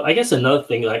then I guess another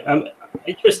thing, like I'm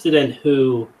interested in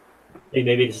who,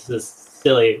 maybe this is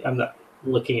silly, I'm not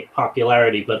looking at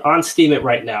popularity, but on Steemit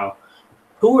right now,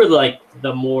 who are like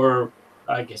the more,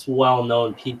 I guess,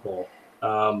 well-known people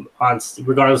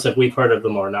regardless if we've heard of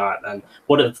them or not, and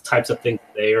what are the types of things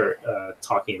they are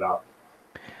talking about?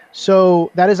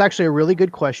 So that is actually a really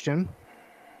good question.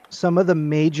 Some of the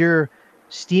major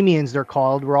Steemians, they're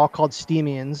called, we're all called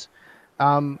Steemians,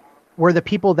 were the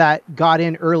people that got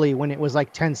in early when it was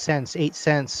like 10 cents, 8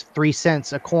 cents, 3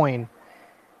 cents a coin.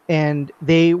 And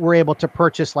they were able to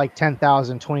purchase like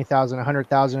 10,000, 20,000,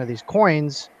 100,000 of these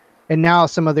coins. And now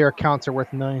some of their accounts are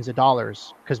worth millions of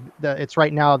dollars because it's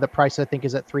right now, the price I think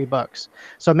is at $3.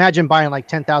 So imagine buying like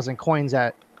 10,000 coins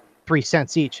at 3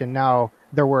 cents each, and now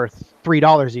they're worth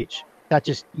 $3 each. That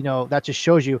just, that just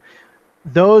shows you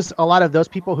a lot of those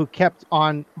people who kept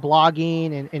on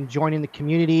blogging and joining the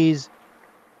communities.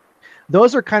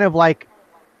 Those are kind of like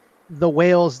the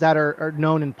whales that are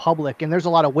known in public, and there's a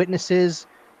lot of witnesses,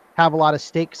 have a lot of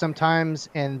stake sometimes,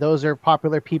 and those are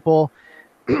popular people.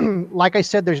 Like I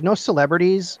said, there's no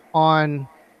celebrities on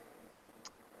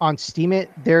Steemit.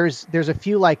 There's a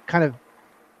few like kind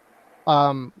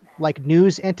of like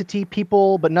news entity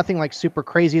people, but nothing like super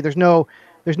crazy. There's no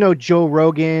Joe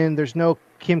Rogan, there's no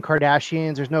Kim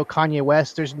Kardashians, there's no Kanye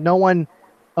West, there's no one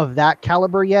of that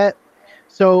caliber yet.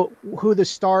 So who the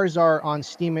stars are on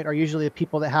Steemit are usually the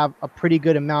people that have a pretty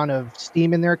good amount of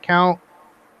steam in their account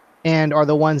and are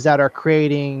the ones that are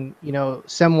creating,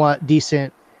 somewhat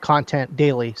decent content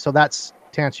daily. So that's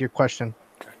to answer your question.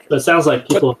 So it sounds like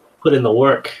people put in the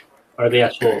work or the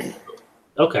actual?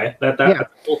 Okay, that's a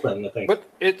cool thing, I think.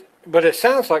 But it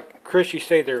sounds like, Chris, you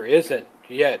say there isn't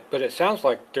yet, but it sounds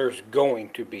like there's going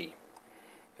to be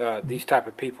these type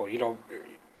of people. You know,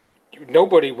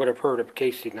 nobody would have heard of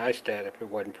Casey Neistat if it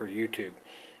wasn't for YouTube.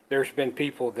 There's been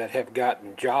people that have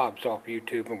gotten jobs off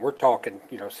YouTube, and we're talking,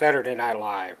 you know, Saturday Night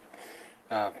Live,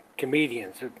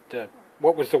 comedians.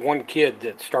 What was the one kid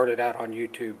that started out on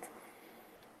YouTube?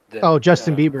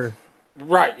 Justin Bieber.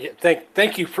 Right. Yeah,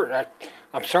 thank you for.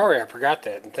 I'm sorry I forgot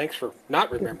that, and thanks for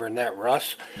not remembering that,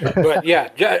 Russ. But yeah,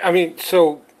 I mean,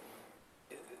 so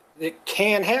it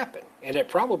can happen, and it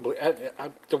probably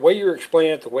the way you're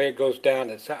explaining it, the way it goes down,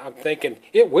 I'm thinking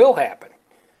it will happen,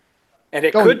 and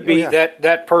it could be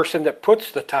that person that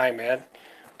puts the time in,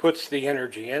 puts the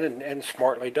energy in, and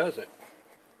smartly does it.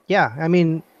 Yeah, I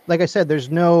mean, like I said, there's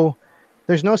no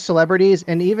celebrities,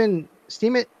 and even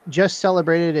Steemit just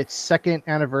celebrated its 2nd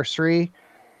anniversary,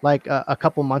 like a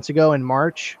couple months ago in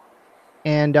March,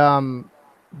 and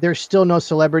there's still no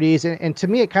celebrities, and to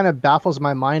me, it kind of baffles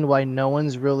my mind why no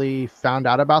one's really found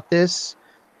out about this,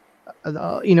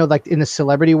 you know, like in the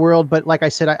celebrity world. But like I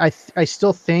said, I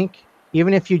still think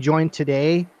even if you join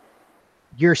today,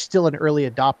 you're still an early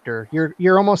adopter.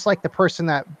 You're almost like the person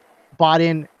that bought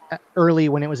in early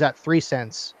when it was at 3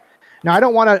 cents. Now, I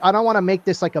don't want to make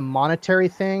this like a monetary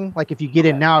thing. Like if you get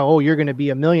in now, oh, you're going to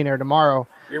be a millionaire tomorrow.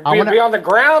 You're going to be on the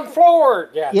ground floor.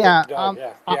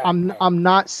 I'm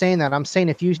not saying that. I'm saying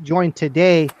if you join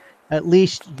today, at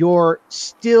least you're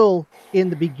still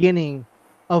in the beginning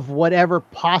of whatever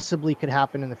possibly could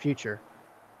happen in the future.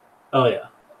 Oh yeah.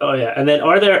 And then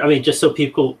are there? I mean, just so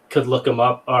people could look them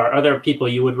up, are there people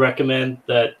you would recommend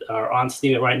that are on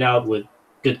Steemit right now with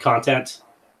good content?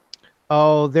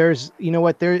 Oh, there's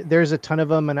a ton of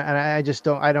them, and I just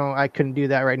I couldn't do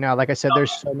that right now. Like I said,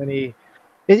 there's so many.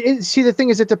 See, the thing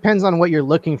is, it depends on what you're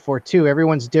looking for too.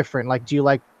 Everyone's different. Like, do you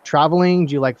like traveling?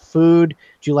 Do you like food?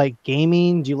 Do you like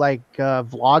gaming? Do you like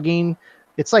vlogging?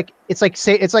 It's like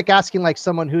asking like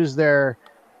someone who are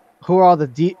all the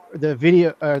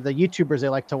video or the YouTubers they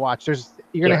like to watch.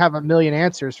 You're gonna have a million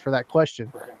answers for that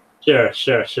question. Sure.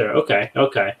 Okay.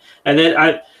 And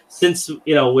then since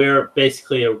we're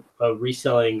basically a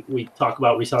reselling, we talk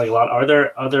about reselling a lot. Are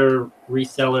there other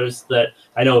resellers that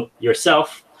I know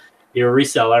yourself? You're a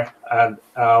reseller,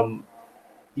 and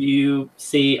you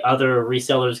see other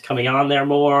resellers coming on there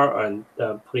more and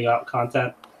putting out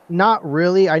content? Not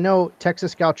really. I know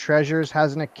Texas Gal Treasures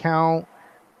has an account,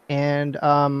 and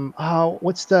I'm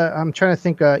trying to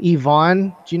think.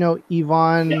 Yvonne, do you know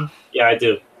Yvonne? Yeah, I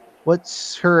do.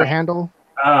 What's her handle?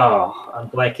 Oh, I'm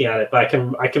blanking on it, but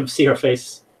I can see her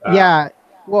face. Yeah.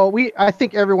 Well, I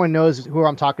think everyone knows who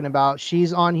I'm talking about.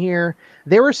 She's on here.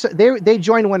 They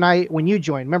joined when you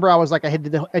joined. Remember, I was like, I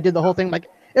did the whole thing like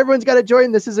everyone's got to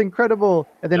join. This is incredible.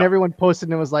 And then everyone posted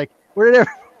and it was like, where did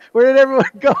everyone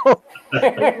go?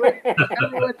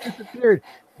 Everyone disappeared.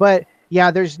 But yeah,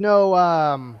 there's no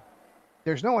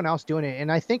one else doing it.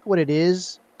 And I think what it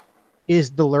is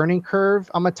the learning curve.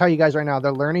 I'm gonna tell you guys right now,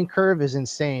 the learning curve is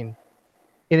insane.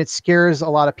 And it scares a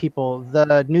lot of people.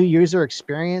 The new user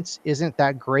experience isn't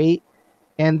that great,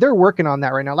 and they're working on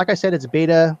that right now. Like I said, it's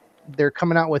beta. They're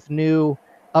coming out with new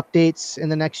updates in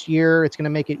the next year. It's going to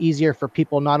make it easier for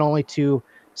people not only to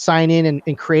sign in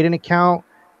and create an account,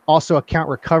 also account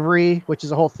recovery, which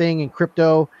is a whole thing in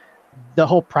crypto. The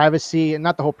whole privacy, and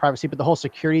not the whole privacy, but the whole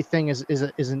security thing is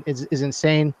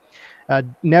insane.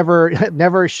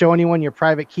 Never show anyone your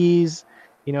private keys.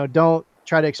 Don't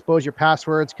try to expose your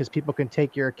passwords because people can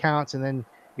take your accounts and then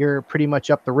you're pretty much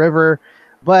up the river.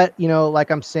 But, like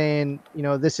I'm saying,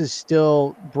 this is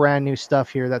still brand new stuff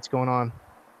here that's going on.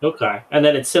 Okay. And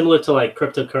then it's similar to like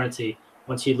cryptocurrency.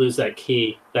 Once you lose that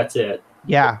key, that's it.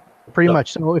 Yeah, pretty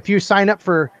much. So if you sign up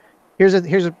for, here's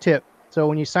a tip. So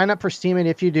when you sign up for Steemit,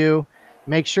 if you do,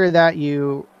 make sure that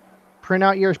you print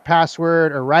out your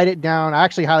password or write it down. I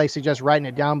actually highly suggest writing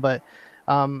it down, but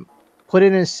put it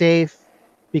in a safe.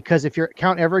 Because if your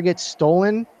account ever gets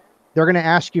stolen, they're going to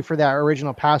ask you for that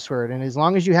original password. And as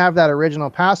long as you have that original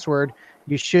password,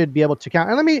 you should be able to count.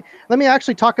 And let me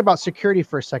actually talk about security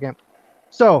for a second.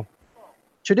 So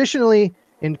traditionally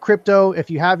in crypto, if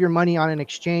you have your money on an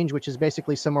exchange, which is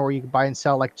basically somewhere where you can buy and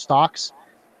sell like stocks,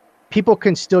 people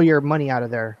can steal your money out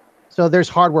of there. So there's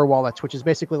hardware wallets, which is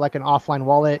basically like an offline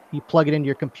wallet. You plug it into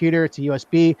your computer. It's a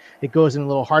USB. It goes in a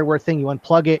little hardware thing. You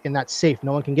unplug it, and that's safe.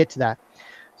 No one can get to that.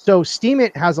 So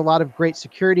Steemit has a lot of great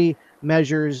security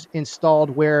measures installed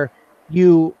where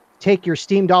you take your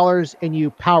Steem dollars and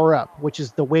you power up, which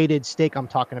is the weighted stake I'm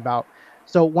talking about.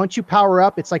 So once you power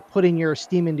up, it's like putting your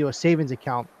Steem into a savings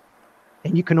account,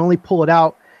 and you can only pull it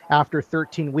out after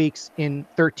 13 weeks in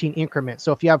 13 increments.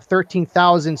 So if you have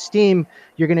 13,000 Steem,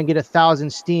 you're going to get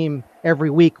 1,000 Steem every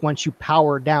week once you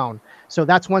power down. So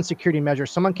that's one security measure.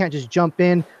 Someone can't just jump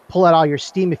in, pull out all your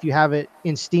Steem if you have it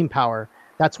in Steem power.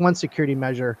 That's one security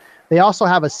measure. They also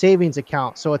have a savings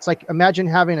account. So it's like, imagine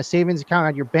having a savings account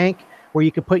at your bank where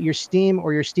you could put your Steem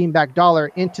or your Steem backed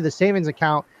dollar into the savings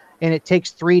account, and it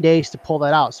takes 3 days to pull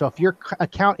that out. So if your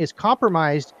account is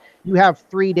compromised, you have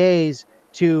 3 days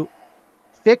to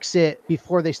fix it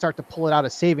before they start to pull it out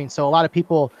of savings. So a lot of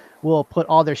people will put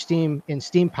all their Steem in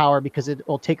Steem power because it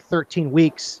will take 13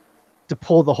 weeks to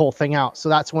pull the whole thing out. So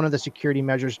that's one of the security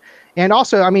measures. And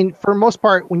also, I mean, for most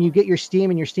part, when you get your Steem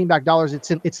and your Steem backed dollars,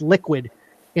 it's liquid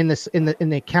in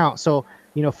the account. So,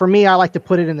 you know, for me, I like to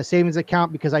put it in the savings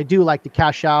account because I do like to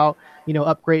cash out, you know,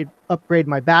 upgrade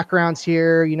my backgrounds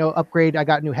here, you know, upgrade. I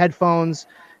got new headphones,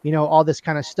 you know, all this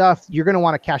kind of stuff. You're going to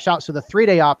want to cash out. So the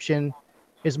 3-day option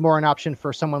is more an option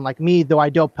for someone like me, though I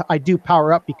do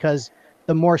power up, because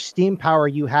the more Steem power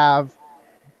you have,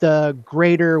 the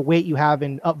greater weight you have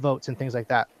in upvotes and things like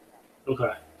that.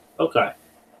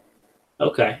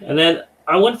 Okay. And then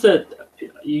I wanted to,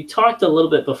 you talked a little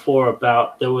bit before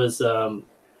about, there was,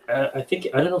 I think,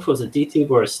 I don't know if it was a DTube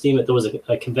or a Steemit, there was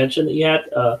a convention that you had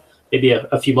maybe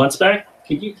a few months back.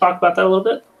 Could you talk about that a little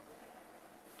bit?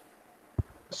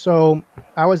 So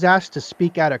I was asked to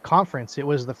speak at a conference. It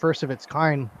was the first of its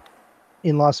kind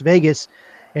in Las Vegas,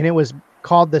 and it was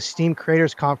called the Steem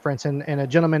Creators Conference. And a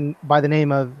gentleman by the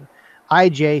name of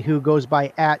IJ, who goes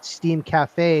by @Steem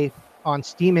Cafe on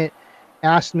Steemit,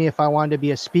 asked me if I wanted to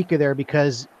be a speaker there,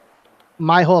 because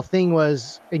my whole thing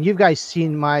was, and you guys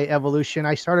seen my evolution.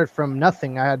 I started from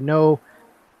nothing. I had no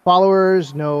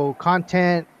followers, no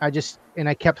content. I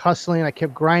kept hustling. I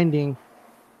kept grinding.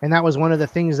 And that was one of the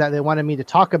things that they wanted me to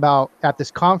talk about at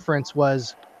this conference,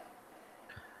 was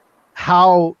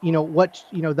how, you know, what,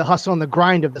 you know, the hustle and the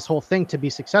grind of this whole thing to be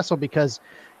successful, because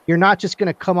you're not just going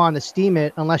to come on the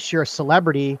Steemit unless you're a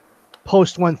celebrity,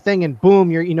 post one thing and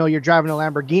boom, you're driving a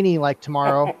Lamborghini like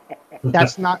tomorrow.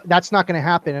 That's not going to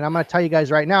happen. And I'm going to tell you guys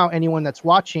right now, anyone that's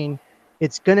watching,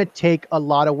 it's going to take a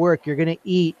lot of work. You're going to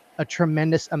eat a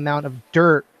tremendous amount of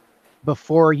dirt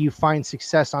before you find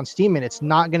success on Steemit. It's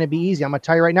not going to be easy. I'm going to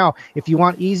tell you right now, if you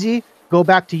want easy, go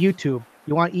back to YouTube.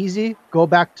 You want easy, go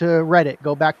back to Reddit,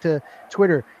 go back to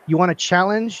Twitter. You want to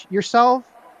challenge yourself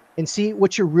and see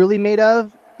what you're really made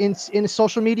of in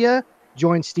social media,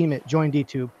 join Steemit, join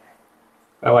DTube.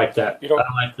 I like that. You know,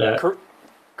 I like that.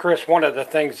 Chris, one of the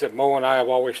things that Mo and I have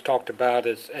always talked about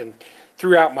is, and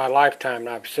throughout my lifetime,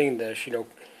 I've seen this, you know,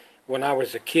 when I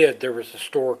was a kid, there was a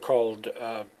store called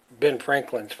Ben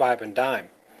Franklin's Five and Dime,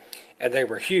 and they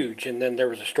were huge. And then there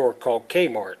was a store called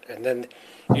Kmart. And then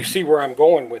you see where I'm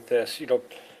going with this. You know,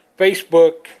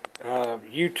 Facebook,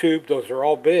 YouTube, those are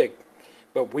all big.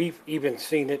 But we've even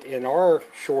seen it in our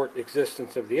short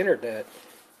existence of the internet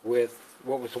with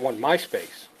what was the one,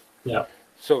 MySpace. Yeah.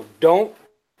 So don't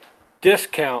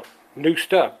discount new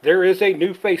stuff. There is a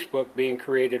new Facebook being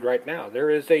created right now. There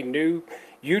is a new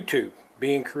YouTube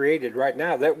being created right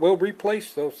now that will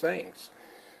replace those things.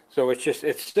 So it's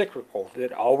cyclical.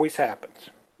 It always happens.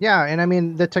 Yeah, and I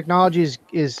mean, the technology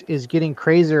is getting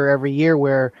crazier every year,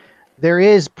 where there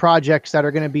is projects that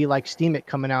are going to be like Steemit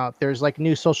coming out. There's like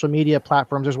new social media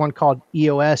platforms. There's one called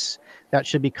EOS that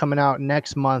should be coming out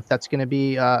next month. That's going to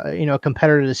be a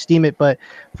competitor to Steemit. But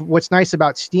what's nice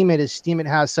about Steemit is Steemit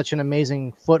has such an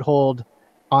amazing foothold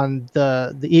on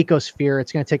the ecosphere.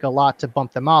 It's going to take a lot to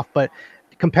bump them off, but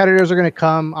competitors are going to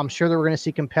come. I'm sure that we're going to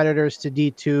see competitors to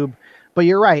DTube. But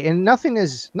you're right, and nothing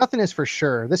is for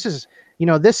sure. This is,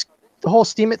 the whole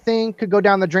Steemit thing could go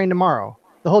down the drain tomorrow.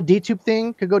 The whole DTube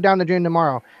thing could go down the drain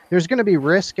tomorrow. There's going to be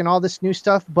risk and all this new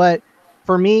stuff, but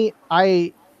for me,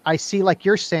 I see, like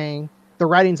you're saying, the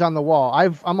writing's on the wall.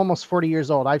 I'm almost 40 years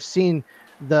old. I've seen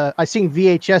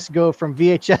VHS go from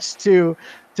VHS to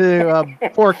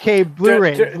 4K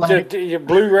Blu-ray,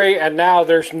 Blu-ray, and now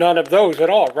there's none of those at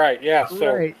all. Right? Yeah.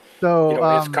 So, right.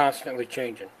 So it's constantly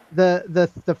changing. The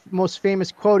most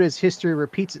famous quote is "History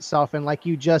repeats itself," and like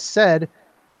you just said,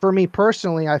 for me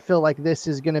personally, I feel like this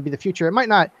is going to be the future. It might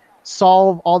not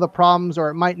solve all the problems, or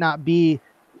it might not be,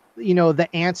 the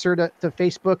answer to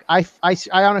Facebook. I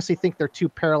honestly think they're two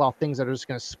parallel things that are just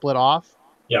going to split off.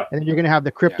 Yeah. And then you're going to have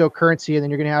the cryptocurrency, and then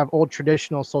you're going to have old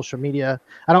traditional social media.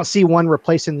 I don't see one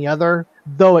replacing the other,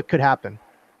 though it could happen.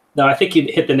 No, I think you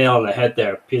hit the nail on the head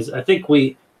there, because I think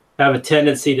we have a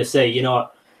tendency to say,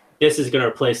 this is going to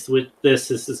replace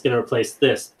this is going to replace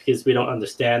this, because we don't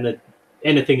understand that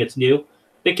anything that's new.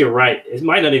 I think you're right. It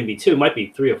might not even be two. It might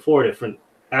be 3 or 4 different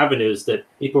avenues that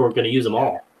people are going to use them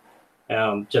all.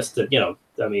 Just to,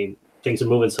 things are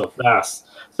moving so fast.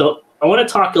 So I want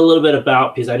to talk a little bit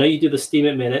about, because I know you do the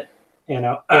Steemit Minute, and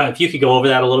if you could go over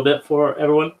that a little bit for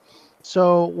everyone.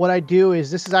 So what I do is,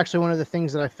 this is actually one of the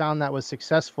things that I found that was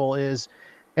successful, is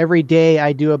every day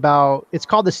I do about, it's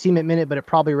called the Steemit Minute, but it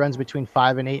probably runs between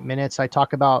 5 and 8 minutes. I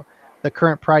talk about the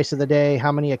current price of the day,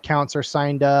 how many accounts are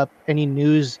signed up, any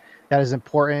news that is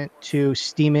important to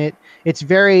Steemit. It's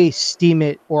very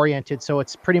Steemit oriented. So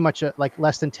it's pretty much like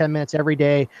less than 10 minutes every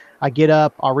day. I get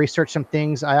up, I'll research some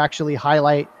things. I actually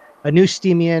highlight a new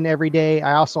Steemian every day.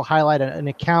 I also highlight an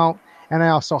account, and I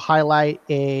also highlight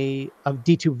a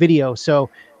DTube video. So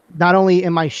not only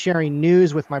am I sharing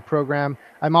news with my program,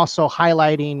 I'm also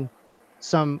highlighting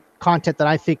some content that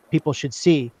I think people should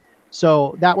see.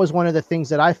 So that was one of the things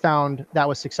that I found that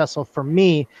was successful for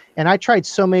me. And I tried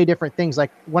so many different things.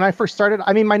 Like when I first started,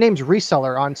 I mean, my name's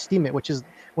Reseller on Steemit, which is,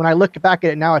 when I look back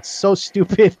at it now, it's so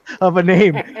stupid of a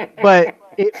name. But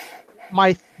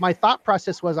my thought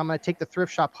process was, I'm going to take the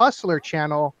Thrift Shop Hustler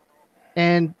channel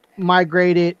and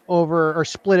migrate it over, or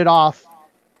split it off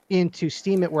into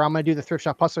Steemit, where I'm going to do the Thrift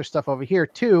Shop Hustler stuff over here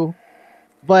too.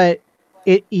 But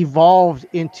it evolved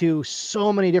into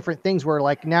so many different things, where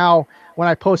like now when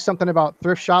I post something about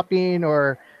thrift shopping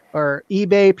or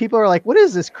eBay, people are like, what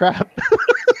is this crap?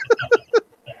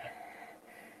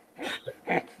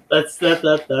 That's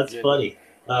funny.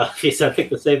 Because I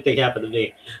think the same thing happened to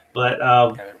me. But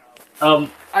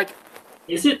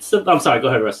is it some, I'm sorry, go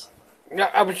ahead, Russ. No,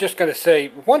 I was just going to say,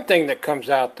 one thing that comes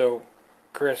out though,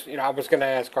 Chris, I was going to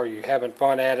ask, are you having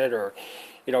fun at it, or,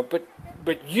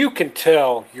 but you can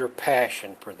tell your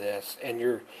passion for this,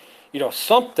 and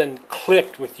something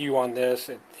clicked with you on this,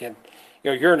 and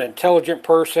you're an intelligent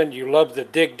person. You love to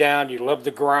dig down. You love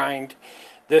the grind.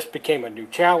 This became a new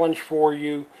challenge for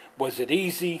you. Was it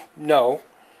easy? No,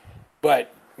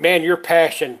 but man, your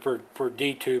passion for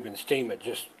DTube and Steemit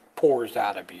just pours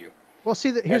out of you. Well,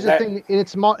 see, here's the thing.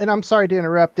 And I'm sorry to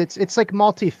interrupt. It's like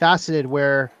multifaceted,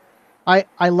 where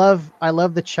I love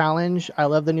the challenge. I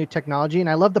love the new technology, and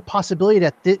I love the possibility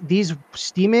that these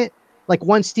Steemit, like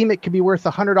one Steemit could be worth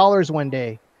 $100 one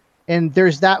day. And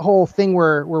there's that whole thing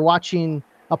where we're watching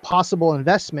a possible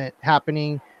investment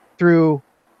happening through,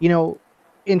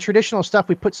 in traditional stuff,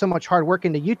 we put so much hard work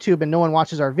into YouTube and no one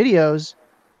watches our videos.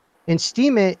 In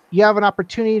Steemit, you have an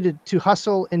opportunity to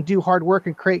hustle and do hard work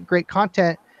and create great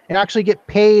content and actually get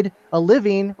paid a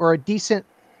living or a decent,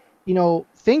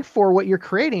 thing for what you're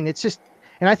creating. It's just,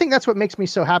 and I think that's what makes me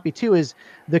so happy too, is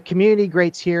the community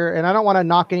greats here. And I don't want to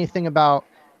knock anything about,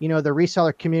 the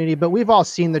reseller community, but we've all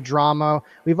seen the drama.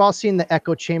 We've all seen the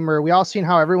echo chamber. We all seen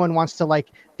how everyone wants to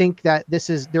think that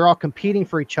they're all competing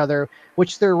for each other,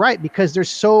 which they're right, because there's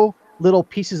so little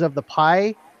pieces of the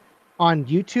pie on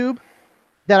YouTube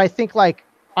that I think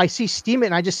I see Steemit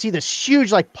and I just see this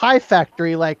huge pie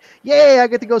factory, yay, I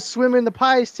get to go swim in the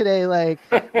pies today.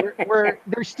 Where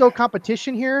there's still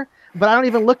competition here, but I don't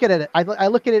even look at it. I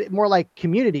look at it more like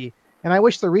community. And I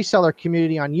wish the reseller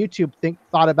community on YouTube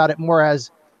thought about it more as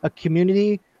a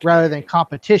community rather than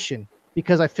competition,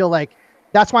 because I feel like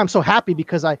that's why I'm so happy,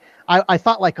 because I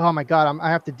thought oh my God,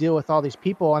 I have to deal with all these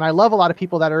people. And I love a lot of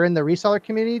people that are in the reseller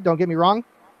community. Don't get me wrong.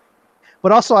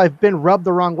 But also, I've been rubbed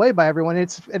the wrong way by everyone.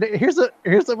 Here's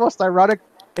the most ironic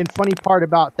and funny part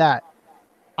about that.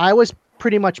 I was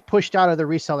pretty much pushed out of the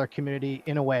reseller community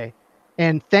in a way.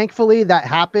 And thankfully that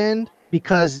happened,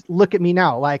 because look at me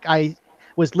now. I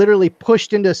was literally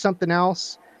pushed into something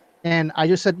else. And I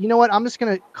just said, you know what? I'm just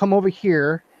going to come over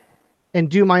here and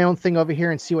do my own thing over here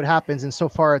and see what happens. And so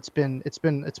far it's been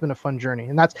a fun journey.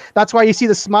 And that's why you see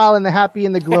the smile and the happy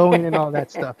and the glowing and all that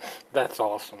stuff. That's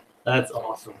awesome. That's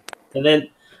awesome. And then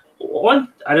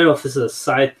I don't know if this is a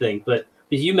side thing, but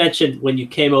you mentioned when you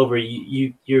came over,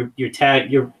 you're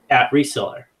at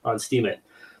reseller on Steemit.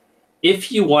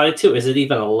 If you wanted to, is it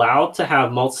even allowed to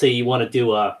have say you want to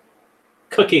do a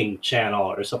cooking channel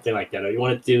or something like that, or you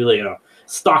want to do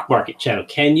stock market channel?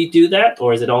 Can you do that,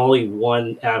 or is it only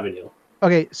one avenue?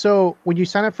 Okay, so when you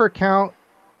sign up for an account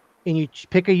and you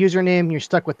pick a username, you're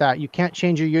stuck with that. You can't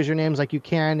change your usernames like you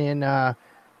can in.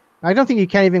 I don't think you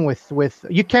can even with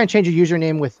you can't change your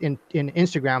username in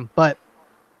Instagram, but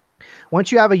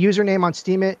once you have a username on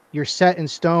Steemit, you're set in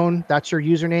stone. That's your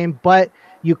username, but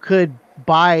you could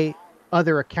buy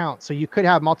other accounts. So you could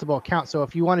have multiple accounts. So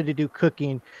if you wanted to do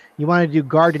cooking, you wanted to do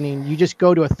gardening, you just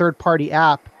go to a third-party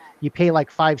app, you pay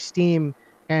 $5 Steem,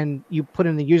 and you put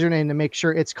in the username to make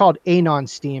sure. It's called Anon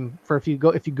Steem. If you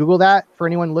Google that, for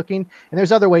anyone looking, and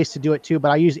there's other ways to do it too,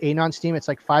 but I use Anon Steem. It's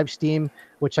 $5 Steem,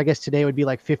 which I guess today would be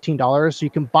 $15. So you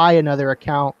can buy another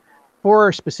account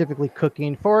for specifically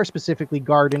cooking, for specifically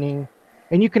gardening,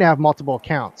 and you can have multiple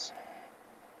accounts.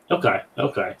 Okay.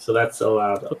 So that's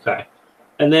allowed. Okay.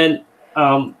 And then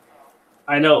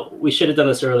I know we should have done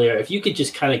this earlier. If you could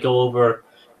just kind of go over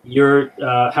your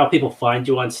how people find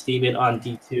you on Steemit, on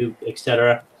DTube,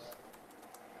 etc.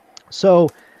 So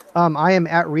I am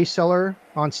at reseller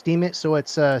on Steemit. So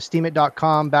it's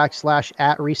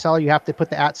steemit.com/@reseller. You have to put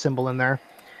the @ symbol in there.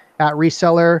 At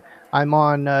reseller. I'm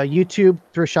on YouTube,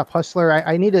 Thrift Shop Hustler.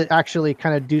 I need to actually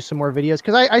kind of do some more videos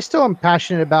because I still am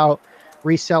passionate about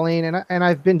reselling, and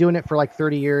I've been doing it for like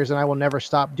 30 years, and I will never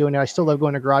stop doing it. I still love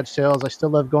going to garage sales. I still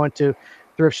love going to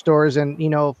thrift stores, and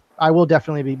I will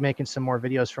definitely be making some more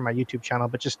videos for my YouTube channel,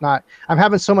 but just not. I'm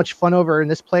having so much fun over in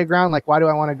this playground. Like, why do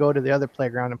I want to go to the other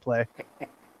playground and play?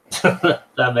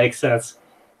 That makes sense.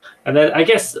 And then I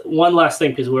guess one last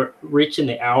thing, because we're reaching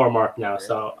the hour mark now,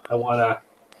 so I want to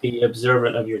be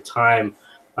observant of your time,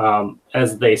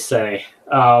 as they say.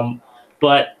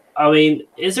 But I mean,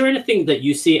 is there anything that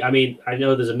you see? I mean, I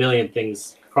know there's a million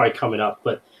things probably coming up,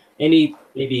 but any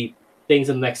maybe things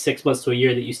in the next 6 months to a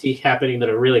year that you see happening that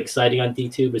are really exciting on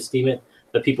DTube or Steemit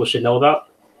that people should know about?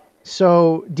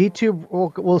 So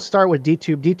DTube, we'll start with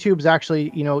DTube. DTube's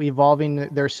actually, evolving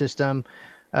their system.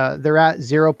 They're at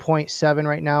 0.7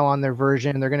 right now on their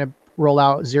version. They're going to roll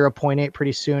out 0.8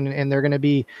 pretty soon, and they're going to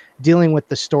be dealing with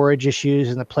the storage issues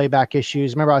and the playback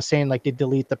issues. Remember I was saying like they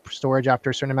delete the storage after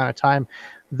a certain amount of time.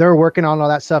 They're working on all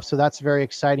that stuff, so that's very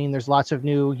exciting. There's lots of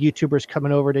new YouTubers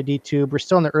coming over to DTube. We're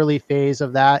still in the early phase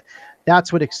of that.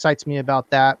 That's what excites me about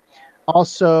that.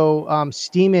 Also,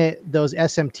 Steemit, those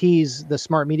SMTs, the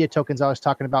smart media tokens I was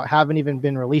talking about, haven't even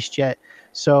been released yet.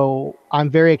 So I'm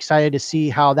very excited to see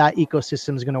how that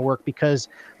ecosystem is going to work because,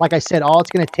 like I said, all it's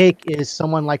going to take is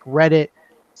someone like Reddit,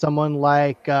 someone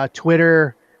like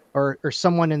Twitter, or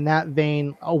someone in that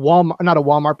vein, a Walmart, not a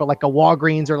Walmart, but like a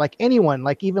Walgreens or like anyone,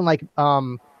 like even like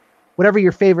whatever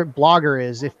your favorite blogger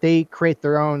is, if they create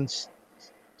their own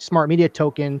smart media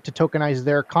token to tokenize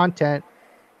their content,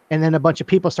 and then a bunch of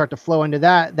people start to flow into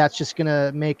that, that's just going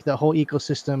to make the whole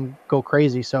ecosystem go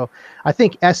crazy. So I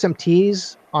think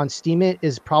SMTs on Steemit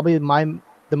is probably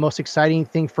the most exciting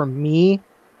thing for me.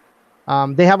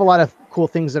 They have a lot of cool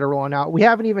things that are rolling out. We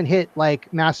haven't even hit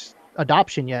like mass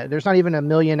adoption yet. There's not even 1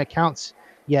 million accounts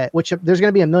yet, which there's going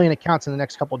to be 1 million accounts in the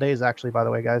next couple of days, actually, by the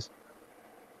way, guys.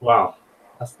 Wow.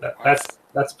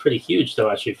 That's pretty huge, though,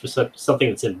 actually, for something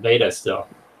that's in beta still.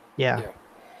 Yeah.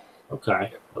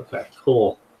 Okay,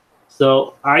 cool.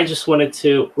 So I just wanted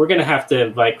to, we're going to have to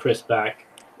invite Chris back.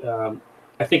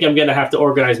 I think I'm going to have to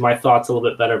organize my thoughts a little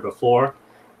bit better before.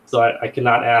 So I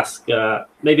cannot ask,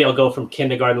 maybe I'll go from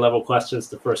kindergarten level questions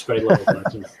to first grade level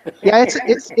questions. Yeah,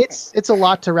 it's a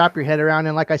lot to wrap your head around.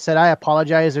 And like I said, I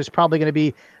apologize. There's probably going to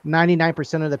be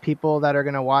 99% of the people that are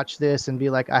going to watch this and be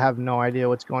like, I have no idea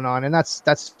what's going on. And that's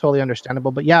totally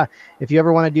understandable. But yeah, if you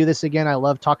ever want to do this again, I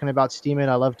love talking about Steemit.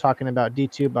 I love talking about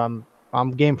DTube.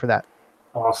 I'm game for that.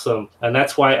 Awesome. And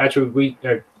that's why actually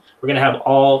we're going to have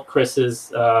all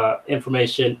Chris's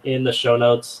information in the show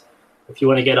notes. If you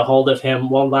want to get a hold of him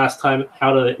one last time,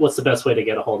 what's the best way to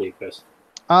get a hold of you, Chris?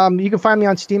 You can find me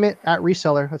on Steemit at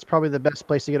reseller. That's probably the best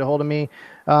place to get a hold of me.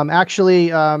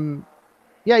 Yeah,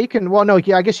 you can. Well, no,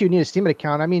 yeah, I guess you need a Steemit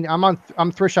account. I mean,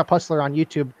 I'm Thrift Shop Hustler on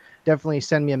YouTube. Definitely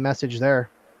send me a message there.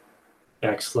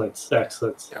 Excellent. So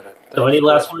any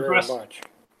last word, Chris?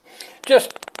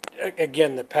 Just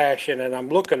again, the passion, and I'm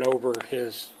looking over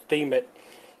his Steemit,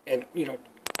 and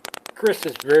Chris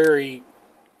is very.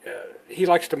 He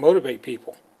likes to motivate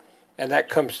people, and that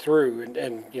comes through.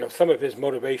 And some of his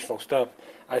motivational stuff,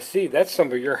 I see that's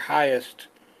some of your highest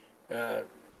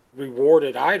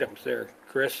rewarded items there,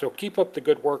 Chris. So keep up the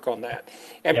good work on that.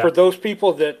 And for those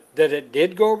people that it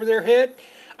did go over their head,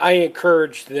 I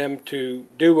encourage them to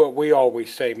do what we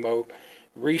always say, Mo.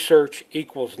 Research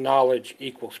equals knowledge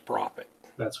equals profit.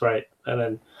 That's right.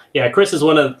 And then, Chris is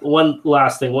one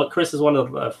last thing. Chris is one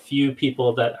of a few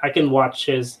people that I can watch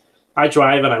I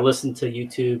drive and I listen to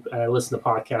YouTube and I listen to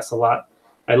podcasts a lot.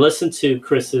 I listen to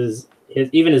Chris's,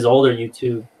 even his older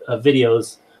YouTube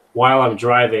videos while I'm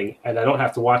driving, and I don't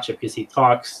have to watch it because he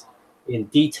talks in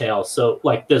detail. So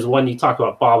like there's one you talk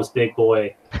about Bob's Big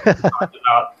Boy. Talk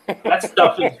about, that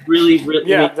stuff is really,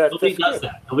 nobody does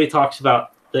that. Nobody talks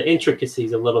about the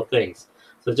intricacies of little things.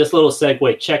 So just a little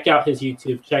segue, check out his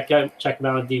YouTube, check him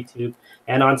out on DTube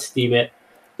and on Steemit.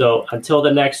 So until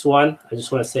the next one, I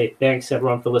just want to say thanks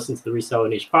everyone for listening to the Reseller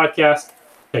Niche podcast.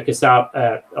 Check us out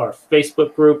at our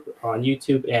Facebook group on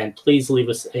YouTube, and please leave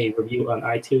us a review on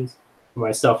iTunes. For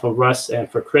myself and Russ and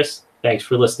for Chris, thanks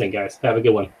for listening, guys. Have a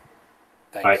good one.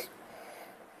 Thanks. Bye.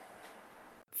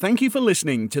 Thank you for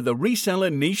listening to the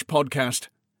Reseller Niche podcast.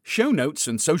 Show notes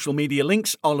and social media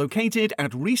links are located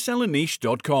at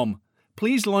resellerniche.com.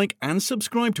 please like and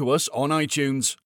subscribe to us on iTunes.